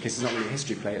event, in which case it's not really a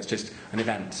history play, it's just an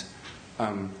event.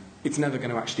 It's never going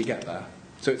to actually get there.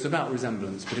 So it's about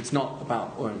resemblance, but it's not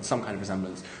about, or some kind of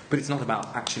resemblance, but it's not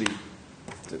about actually,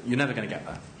 you're never going to get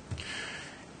there.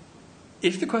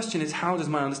 If the question is, how does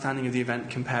my understanding of the event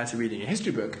compare to reading a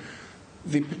history book,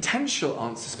 the potential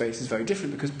answer space is very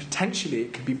different, because potentially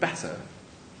it could be better.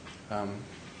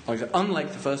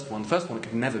 Unlike the first one it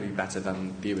could never be better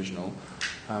than the original,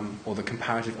 or the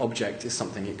comparative object is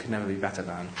something it could never be better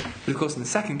than. But of course, in the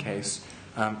second case,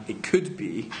 it could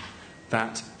be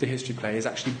that the history play is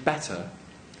actually better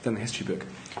than the history book.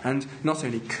 And not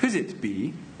only could it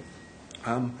be,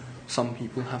 some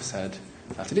people have said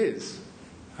that it is.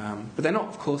 But they're not,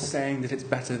 of course, saying that it's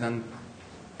better than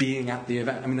being at the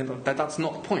event. I mean, that's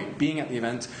not the point. Being at the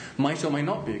event might or might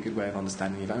not be a good way of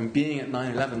understanding the event. I mean, being at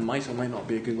 9/11 might or might not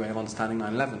be a good way of understanding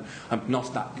 9/11.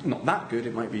 Not that good.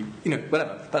 It might be,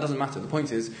 whatever. That doesn't matter. The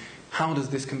point is, how does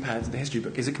this compare to the history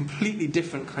book? It's a completely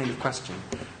different kind of question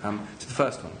to the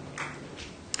first one.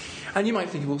 And you might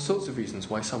think of all sorts of reasons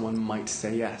why someone might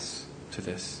say yes to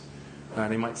this.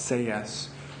 They might say yes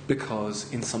because,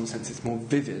 in some sense, it's more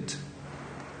vivid,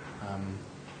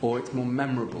 or it's more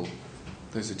memorable.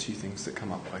 Those are two things that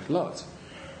come up quite a lot.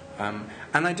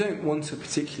 And I don't want to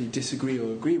particularly disagree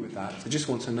or agree with that. I just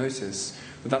want to notice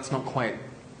that it's not quite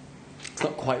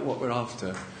what we're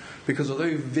after. Because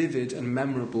although vivid and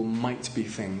memorable might be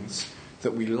things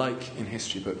that we like in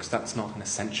history books, that's not an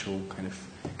essential kind of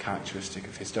characteristic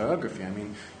of historiography. I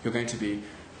mean,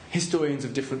 historians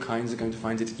of different kinds are going to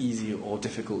find it easy or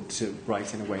difficult to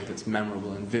write in a way that's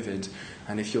memorable and vivid.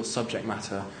 And if your subject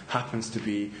matter happens to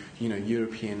be,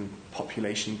 European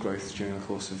population growth during the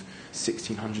course of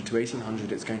 1600 to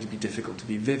 1800, it's going to be difficult to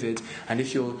be vivid. And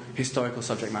if your historical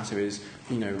subject matter is,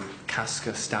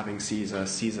 Casca stabbing Caesar,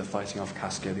 Caesar fighting off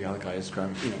Casca, the other guy is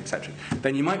growing, etc.,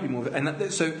 then you might be more. And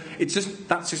so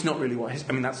that's just not really what.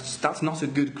 That's not a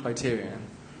good criterion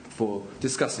for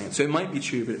discussing it. So it might be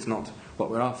true, but it's not what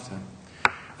we're after.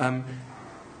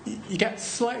 You get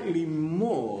slightly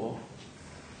more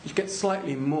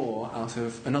out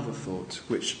of another thought,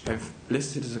 which I've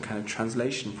listed as a kind of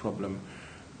translation problem,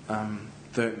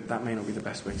 though that may not be the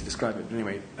best way to describe it. But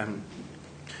anyway,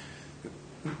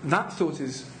 that thought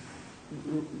is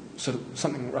sort of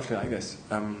something roughly like this.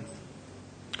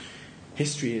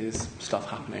 History is stuff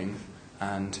happening,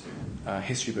 and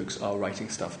history books are writing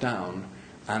stuff down,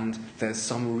 and there's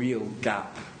some real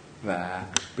gap there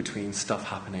between stuff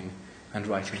happening and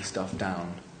writing stuff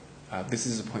down. This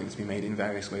is a point that's been made in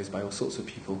various ways by all sorts of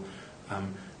people.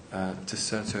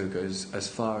 Desserto goes as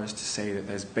far as to say that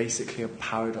there's basically a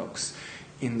paradox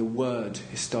in the word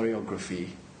historiography,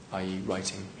 i.e.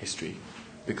 writing history,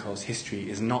 because history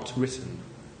is not written,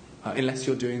 unless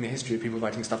you're doing the history of people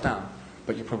writing stuff down,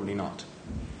 but you're probably not,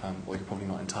 or you're probably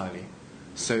not entirely.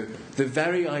 So the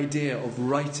very idea of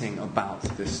writing about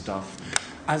this stuff,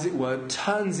 as it were,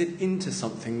 turns it into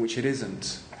something which it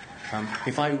isn't.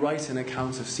 If I write an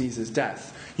account of Caesar's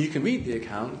death, you can read the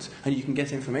account and you can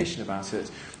get information about it,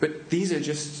 but these are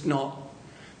just not.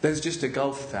 There's just a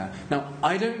gulf there. Now,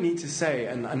 I don't need to say,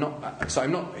 and I'm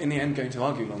not in the end going to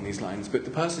argue along these lines, but the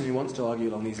person who wants to argue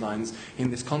along these lines in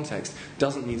this context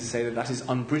doesn't need to say that is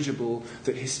unbridgeable,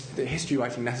 that history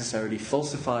writing necessarily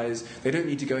falsifies. They don't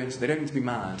need to be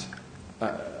mad.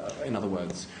 In other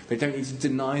words, they don't need to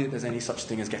deny that there's any such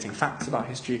thing as getting facts about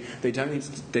history. They don't need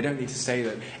to say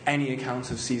that any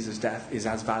account of Caesar's death is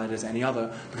as valid as any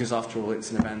other, because after all, it's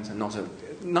an event and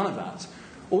none of that.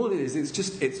 All it is, it's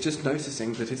just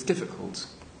noticing that it's difficult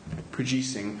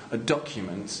producing a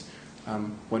document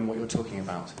when what you're talking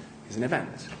about is an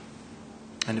event.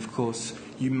 And of course,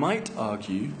 you might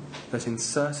argue that in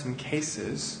certain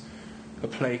cases, a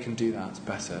play can do that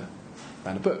better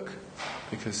than a book,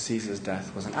 because Caesar's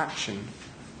death was an action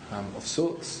of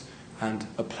sorts, and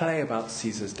a play about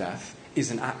Caesar's death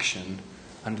is an action,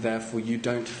 and therefore you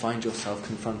don't find yourself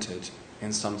confronted,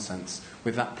 in some sense,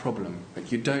 with that problem.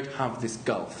 But you don't have this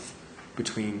gulf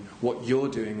between what you're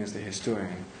doing as the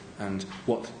historian and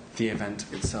what the event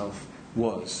itself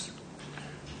was.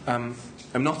 I'm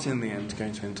not in the end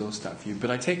going to endorse that view, but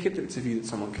I take it that it's a view that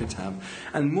someone could have,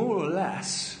 and more or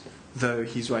less, though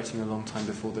he's writing a long time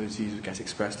before those views would get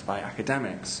expressed by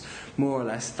academics, more or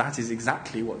less that is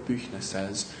exactly what Buchner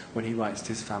says when he writes to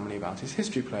his family about his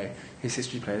history play. His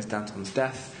history play is Danton's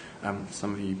Death.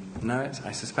 Some of you know it,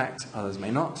 I suspect, others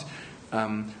may not.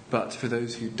 But for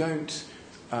those who don't,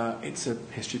 it's a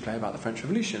history play about the French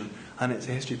Revolution, and it's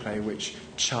a history play which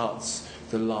charts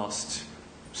the last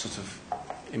sort of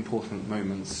important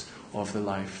moments of the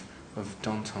life of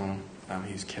Danton,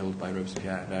 who's killed by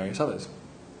Robespierre and various others.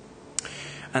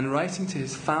 And writing to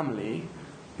his family,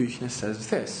 Buchner says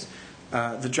this: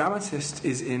 the dramatist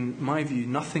is, in my view,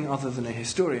 nothing other than a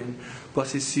historian,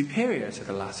 but is superior to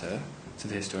the latter, to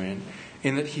the historian,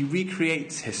 in that he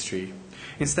recreates history.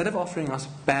 Instead of offering us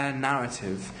bare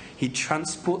narrative, he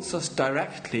transports us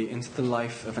directly into the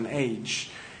life of an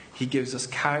age. He gives us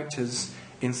characters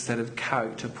instead of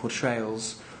character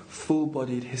portrayals,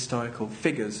 full-bodied historical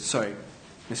figures. Sorry,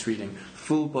 misreading.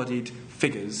 Full-bodied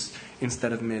figures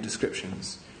instead of mere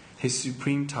descriptions. His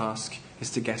supreme task is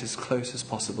to get as close as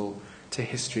possible to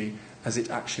history as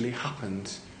it actually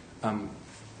happened.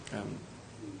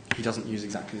 He doesn't use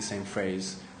exactly the same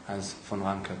phrase as von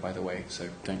Ranke, by the way, so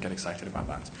don't get excited about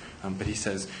that. But he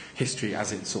says history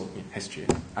as it history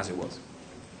as it was.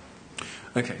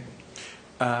 Okay.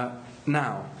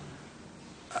 Now,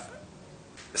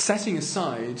 setting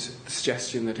aside the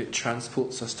suggestion that it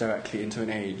transports us directly into an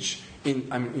age,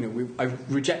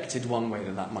 I've rejected one way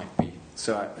that might be.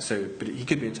 But he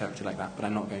could be interpreted like that, but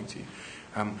I'm not going to.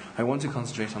 I want to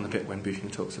concentrate on the bit when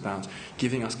Buchner talks about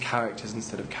giving us characters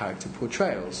instead of character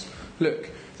portrayals.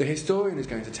 Look, the historian is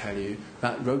going to tell you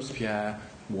that Robespierre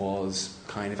was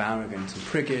kind of arrogant and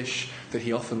priggish, that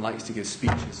he often likes to give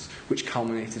speeches which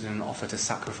culminated in an offer to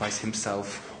sacrifice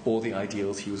himself or the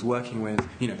ideals he was working with.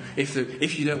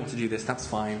 If you don't want to do this, that's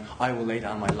fine. I will lay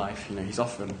down my life. He's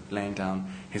often laying down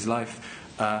his life.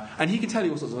 And he can tell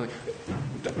you all sorts of things.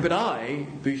 But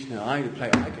Buchner, the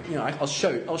player,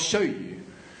 I'll show you.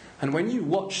 And when you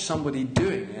watch somebody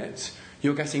doing it,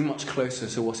 you're getting much closer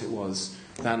to what it was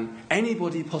than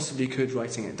anybody possibly could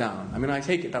writing it down. I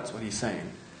take it that's what he's saying.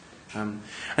 And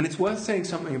it's worth saying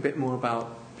something a bit more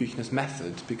about Buchner's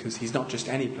method, because he's not just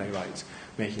any playwright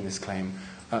making this claim.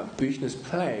 Buchner's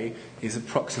play is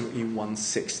approximately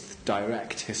 1/6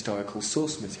 direct historical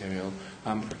source material.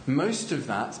 Most of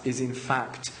that is, in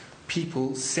fact,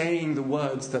 people saying the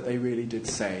words that they really did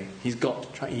say.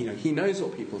 He knows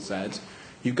what people said.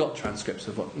 You've got transcripts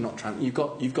of what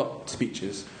you've got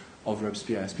speeches of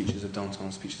Robespierre, speeches of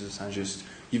Danton, speeches of Saint-Just.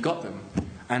 You've got them,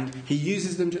 and he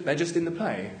uses them. They're just in the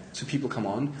play, so people come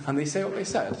on and they say what they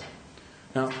said.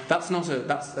 Now, that's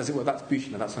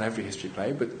Buchner. That's not every history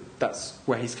play, but that's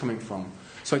where he's coming from.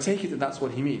 So I take it that that's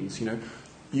what he means.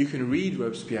 You can read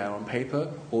Robespierre on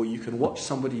paper, or you can watch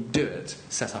somebody do it,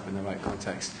 set up in the right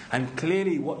context. And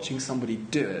clearly, watching somebody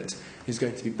do it is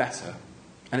going to be better,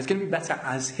 and it's going to be better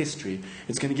as history.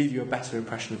 It's going to give you a better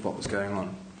impression of what was going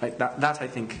on. That I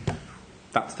think,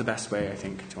 that's the best way, I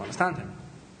think, to understand him.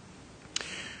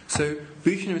 So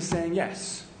Buchner is saying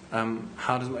yes. And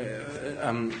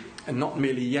not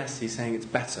merely yes, he's saying it's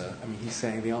better. He's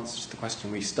saying the answer to the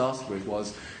question we started with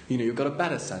was, you've got a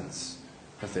better sense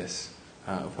of this,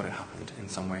 of what had happened in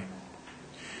some way.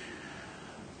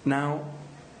 Now,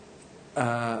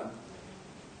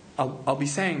 I'll be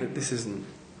saying that this isn't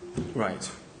right.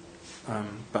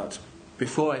 But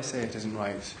before I say it isn't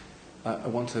right, I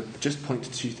want to just point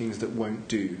to two things that won't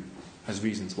do as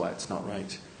reasons why it's not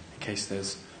right, in case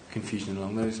there's confusion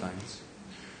along those lines.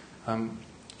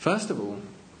 First of all,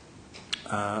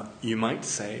 you might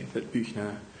say that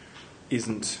Buchner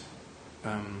isn't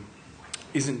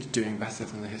doing better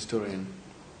than the historian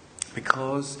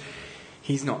because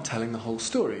he's not telling the whole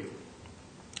story.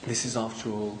 This is,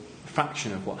 after all, a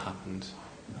fraction of what happened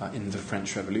in the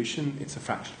French Revolution. It's a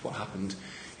fraction of what happened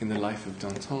in the life of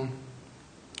Danton.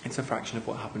 It's a fraction of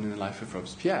what happened in the life of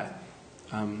Robespierre,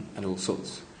 and all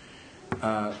sorts.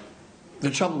 The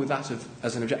trouble with that,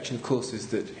 as an objection, of course, is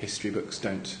that history books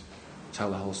don't tell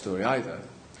the whole story either.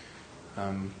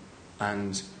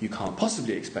 And you can't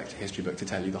possibly expect a history book to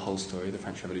tell you the whole story of the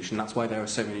French Revolution. That's why there are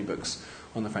so many books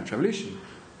on the French Revolution.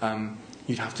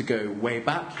 You'd have to go way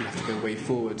back, you'd have to go way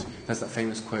forward. There's that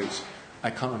famous quote, I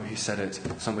can't remember who said it,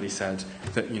 somebody said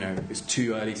that, it's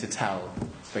too early to tell,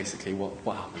 basically,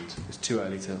 what happened. It's too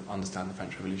early to understand the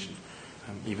French Revolution,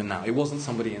 even now. It wasn't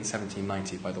somebody in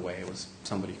 1790, by the way, it was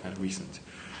somebody kind of recent.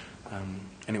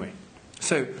 Anyway,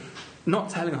 so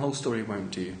not telling the whole story won't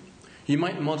do. You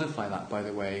might modify that, by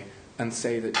the way, and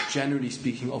say that, generally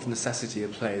speaking, of necessity, a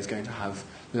play is going to have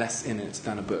less in it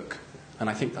than a book. And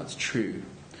I think that's true.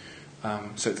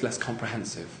 So it's less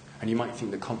comprehensive. And you might think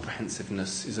that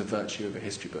comprehensiveness is a virtue of a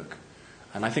history book.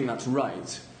 And I think that's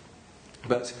right.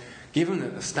 But given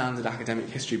that a standard academic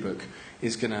history book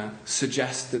is going to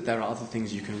suggest that there are other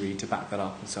things you can read to back that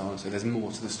up and so on, so there's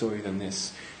more to the story than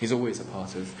this, is always a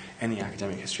part of any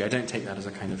academic history. I don't take that as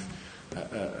a kind of,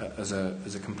 as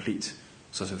a complete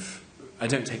sort of, I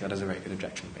don't take that as a very good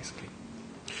objection, basically.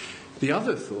 The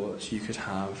other thought you could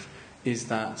have is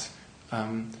that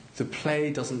the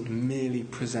play doesn't merely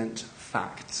present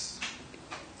facts,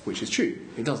 which is true.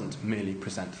 It doesn't merely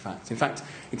present facts. In fact,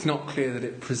 it's not clear that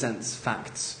it presents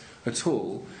facts at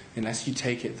all, unless you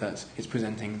take it that it's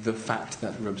presenting the fact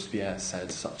that Robespierre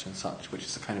said such and such, which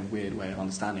is a kind of weird way of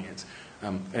understanding it.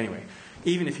 Anyway,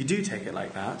 even if you do take it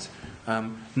like that,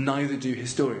 neither do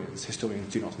historians.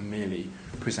 Historians do not merely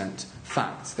present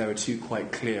facts. There are two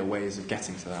quite clear ways of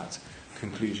getting to that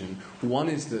conclusion. One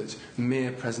is that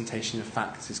mere presentation of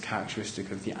facts is characteristic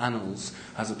of the annals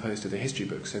as opposed to the history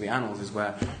book. So the annals is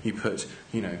where you put,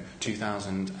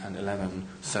 2011,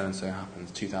 so-and-so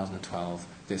happens, 2012,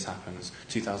 this happens,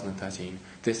 2013,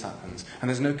 this happens. And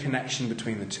there's no connection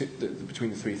between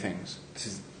between the three things.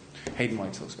 Hayden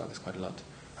White talks about this quite a lot.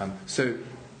 So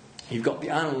you've got the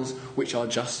annals, which are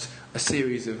just a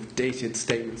series of dated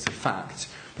statements of fact,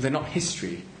 but they're not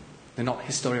history. They're not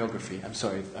historiography. I'm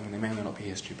sorry, I mean, they may or may not be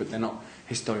history, but they're not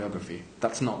historiography.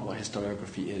 That's not what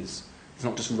historiography is. It's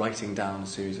not just writing down a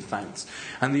series of facts.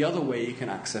 And the other way you can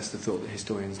access the thought that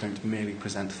historians don't merely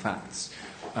present facts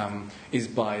is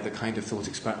by the kind of thought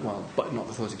experiment, well, but not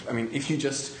the thought experiment. I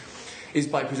mean, is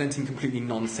by presenting completely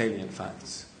non-salient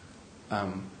facts.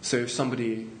 So if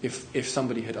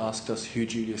somebody had asked us who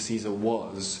Julius Caesar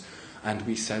was, and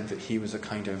we said that he was a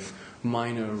kind of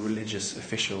minor religious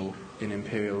official in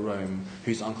imperial Rome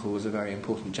whose uncle was a very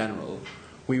important general,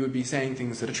 we would be saying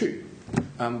things that are true.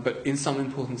 But in some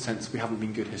important sense, we haven't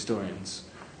been good historians.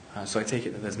 So I take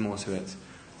it that there's more to it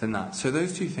than that. So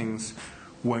those two things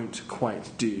won't quite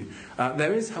do.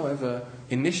 There is, however,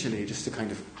 initially, just to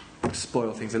kind of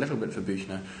spoil things a little bit for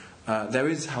Buchner, there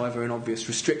is, however, an obvious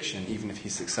restriction, even if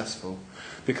he's successful,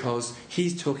 because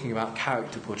he's talking about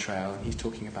character portrayal, he's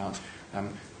talking about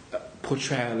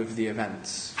portrayal of the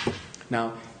events.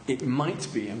 Now, it might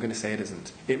be, I'm going to say it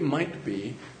isn't, it might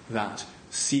be that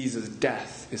Caesar's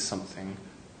death is something,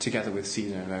 together with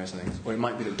Caesar and various other things, or it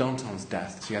might be that Danton's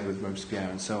death, together with Robespierre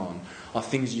and so on, are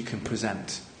things you can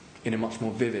present in a much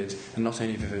more vivid, and not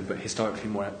only vivid, but historically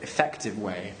more effective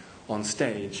way on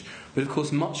stage. But of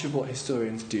course, much of what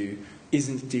historians do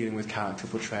isn't dealing with character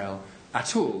portrayal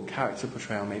at all. Character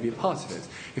portrayal may be a part of it.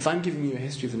 If I'm giving you a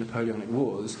history of the Napoleonic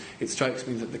Wars, it strikes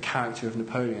me that the character of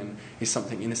Napoleon is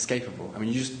something inescapable. I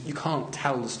mean, you can't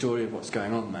tell the story of what's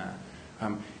going on there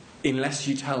unless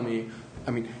you tell me.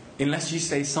 I mean, unless you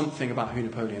say something about who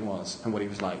Napoleon was and what he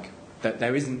was like. That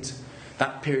there isn't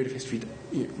that period of history.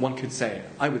 One could say,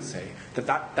 I would say,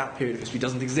 that period of history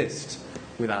doesn't exist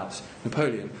without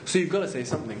Napoleon. So you've got to say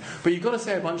something. But you've got to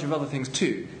say a bunch of other things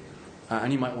too.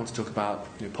 And you might want to talk about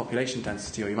population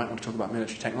density, or you might want to talk about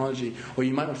military technology, or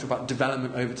you might want to talk about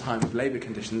development over time of labour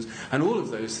conditions. And all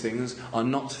of those things are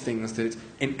not things that,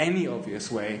 in any obvious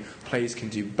way, plays can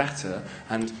do better,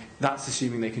 and that's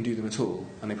assuming they can do them at all,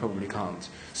 and they probably can't.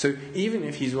 So even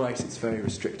if he's right, it's very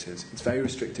restricted. It's very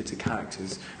restricted to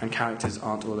characters, and characters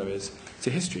aren't all there is to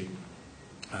history.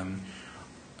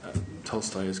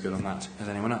 Tolstoy is good on that as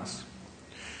anyone else.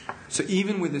 So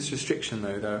even with this restriction,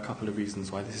 though, there are a couple of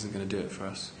reasons why this isn't going to do it for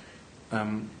us.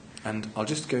 And I'll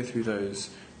just go through those,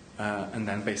 and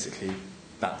then basically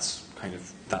that's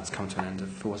come to an end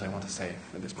for what I want to say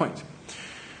at this point.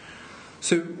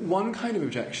 So one kind of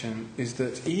objection is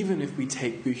that even if we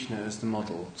take Buchner as the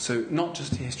model, so not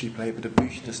just a history play, but a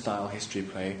Buchner-style history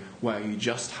play, where you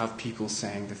just have people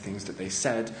saying the things that they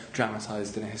said,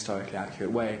 dramatised in a historically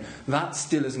accurate way, that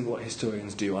still isn't what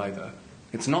historians do either.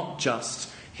 It's not just,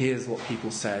 here's what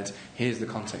people said, here's the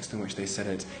context in which they said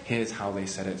it, here's how they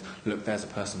said it, look, there's a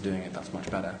person doing it, that's much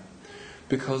better.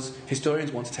 Because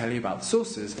historians want to tell you about the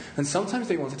sources, and sometimes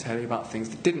they want to tell you about things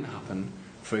that didn't happen,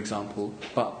 for example,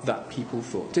 but that people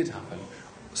thought did happen.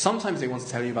 Sometimes they want to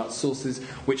tell you about sources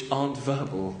which aren't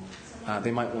verbal.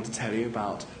 They might want to tell you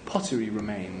about pottery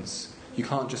remains. You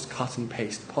can't just cut and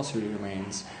paste pottery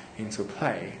remains into a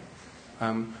play.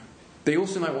 They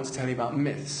also might want to tell you about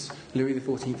myths. Louis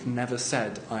XIV never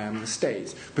said, "I am the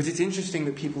state." But it's interesting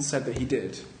that people said that he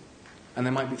did. And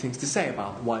there might be things to say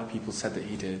about why people said that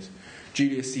he did.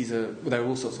 Julius Caesar, well, there are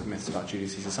all sorts of myths about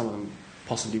Julius Caesar. Some of them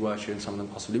possibly were true and some of them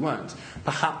possibly weren't.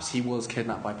 Perhaps he was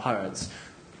kidnapped by pirates,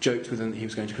 joked with them that he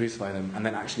was going to crucify them, and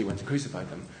then actually went and crucified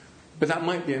them. But that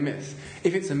might be a myth.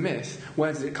 If it's a myth,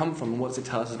 where does it come from, and what does it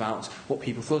tell us about what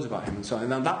people thought about him and so on?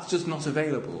 Now, that's just not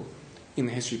available in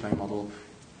the history play model,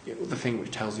 the thing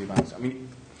which tells you about it. I mean,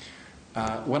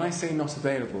 when I say not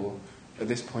available at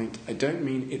this point, I don't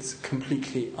mean it's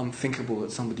completely unthinkable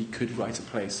that somebody could write a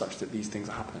play such that these things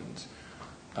happened.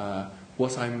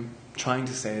 What I'm trying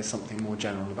to say is something more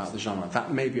general about the genre.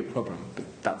 That may be a problem, but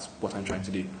that's what I'm trying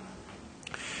to do.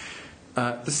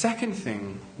 The second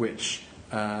thing which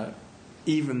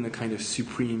even the kind of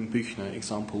supreme Buchner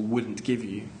example wouldn't give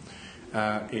you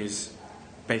is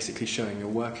basically showing your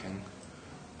working.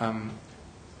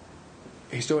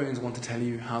 Historians want to tell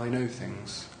you how they know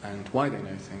things and why they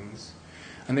know things,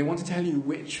 and they want to tell you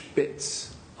which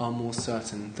bits are more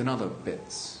certain than other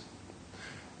bits.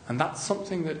 And that's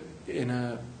something that in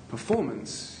a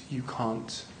performance you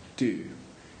can't do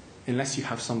unless you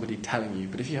have somebody telling you.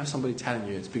 But if you have somebody telling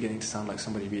you, it's beginning to sound like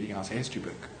somebody reading out a history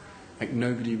book. Like,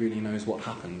 nobody really knows what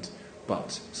happened,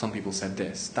 but some people said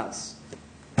this. That's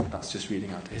just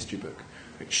reading out a history book.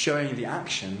 Like, showing the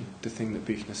action, the thing that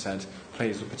Buchner said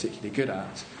plays were particularly good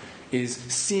at, is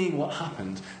seeing what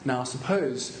happened. Now,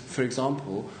 suppose, for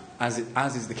example, as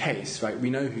is the case, right,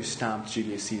 we know who stabbed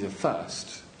Julius Caesar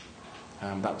first.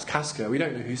 That was Casca. We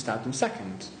don't know who stabbed him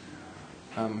second.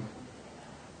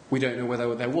 We don't know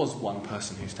whether there was one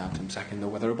person who stabbed him second or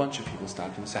whether a bunch of people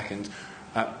stabbed him second.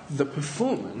 The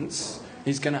performance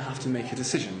is going to have to make a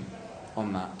decision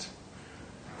on that.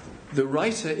 The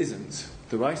writer isn't.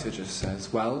 The writer just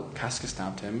says, well, Casca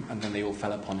stabbed him, and then they all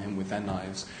fell upon him with their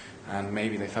knives, and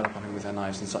maybe they fell upon him with their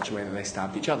knives in such a way that they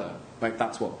stabbed each other. Like,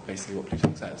 that's basically what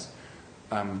Plutarch says.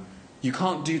 You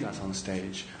can't do that on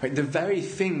stage. Like, the very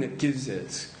thing that gives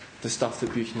it the stuff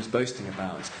that Buchan is boasting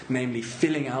about, namely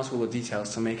filling out all the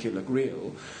details to make it look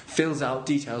real, fills out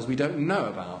details we don't know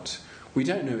about. We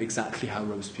don't know exactly how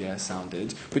Robespierre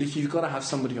sounded, but if you've got to have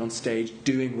somebody on stage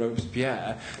doing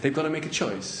Robespierre, they've got to make a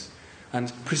choice.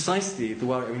 And precisely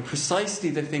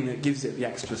the thing that gives it the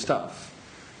extra stuff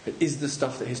is the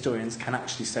stuff that historians can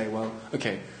actually say, well,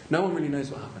 okay, no one really knows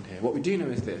what happened here. What we do know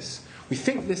is this. We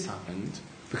think this happened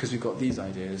because we've got these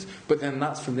ideas, but then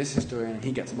that's from this historian and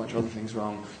he gets a bunch of other things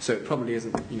wrong, so it probably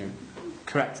isn't,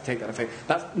 correct to take that effect.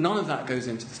 None of that goes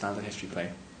into the standard history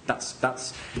play.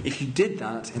 That's if you did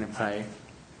that in a play,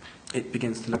 it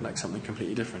begins to look like something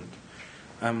completely different.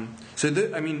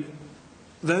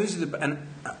 Those are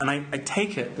I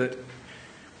take it that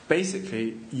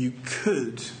basically you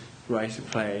could write a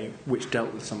play which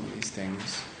dealt with some of these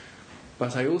things,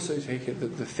 but I also take it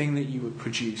that the thing that you would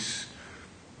produce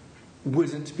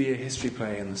wouldn't be a history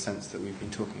play in the sense that we've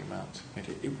been talking about.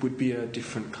 It would be a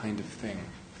different kind of thing.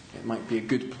 It might be a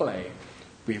good play.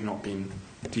 We have not been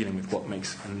dealing with what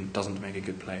makes and doesn't make a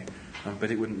good play, but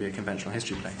it wouldn't be a conventional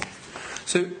history play.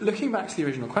 So looking back to the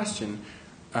original question,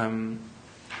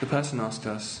 the person asked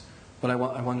us, well,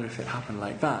 I wonder if it happened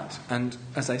like that. And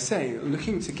as I say,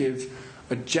 looking to give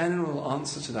a general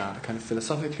answer to that, a kind of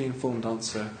philosophically informed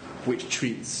answer which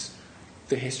treats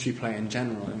the history play in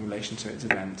general in relation to its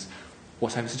event,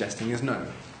 what I'm suggesting is no.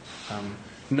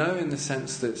 No in the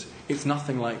sense that it's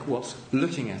nothing like what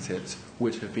looking at it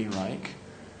would have been like,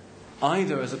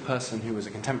 either as a person who was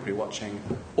a contemporary watching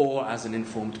or as an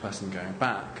informed person going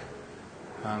back.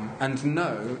 And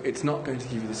no, it's not going to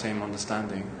give you the same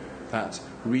understanding that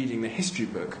reading the history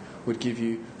book would give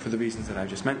you for the reasons that I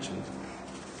just mentioned.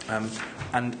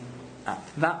 And at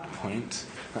that point,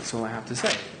 that's all I have to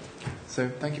say. So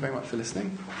thank you very much for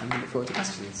listening, and I look forward to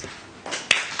questions.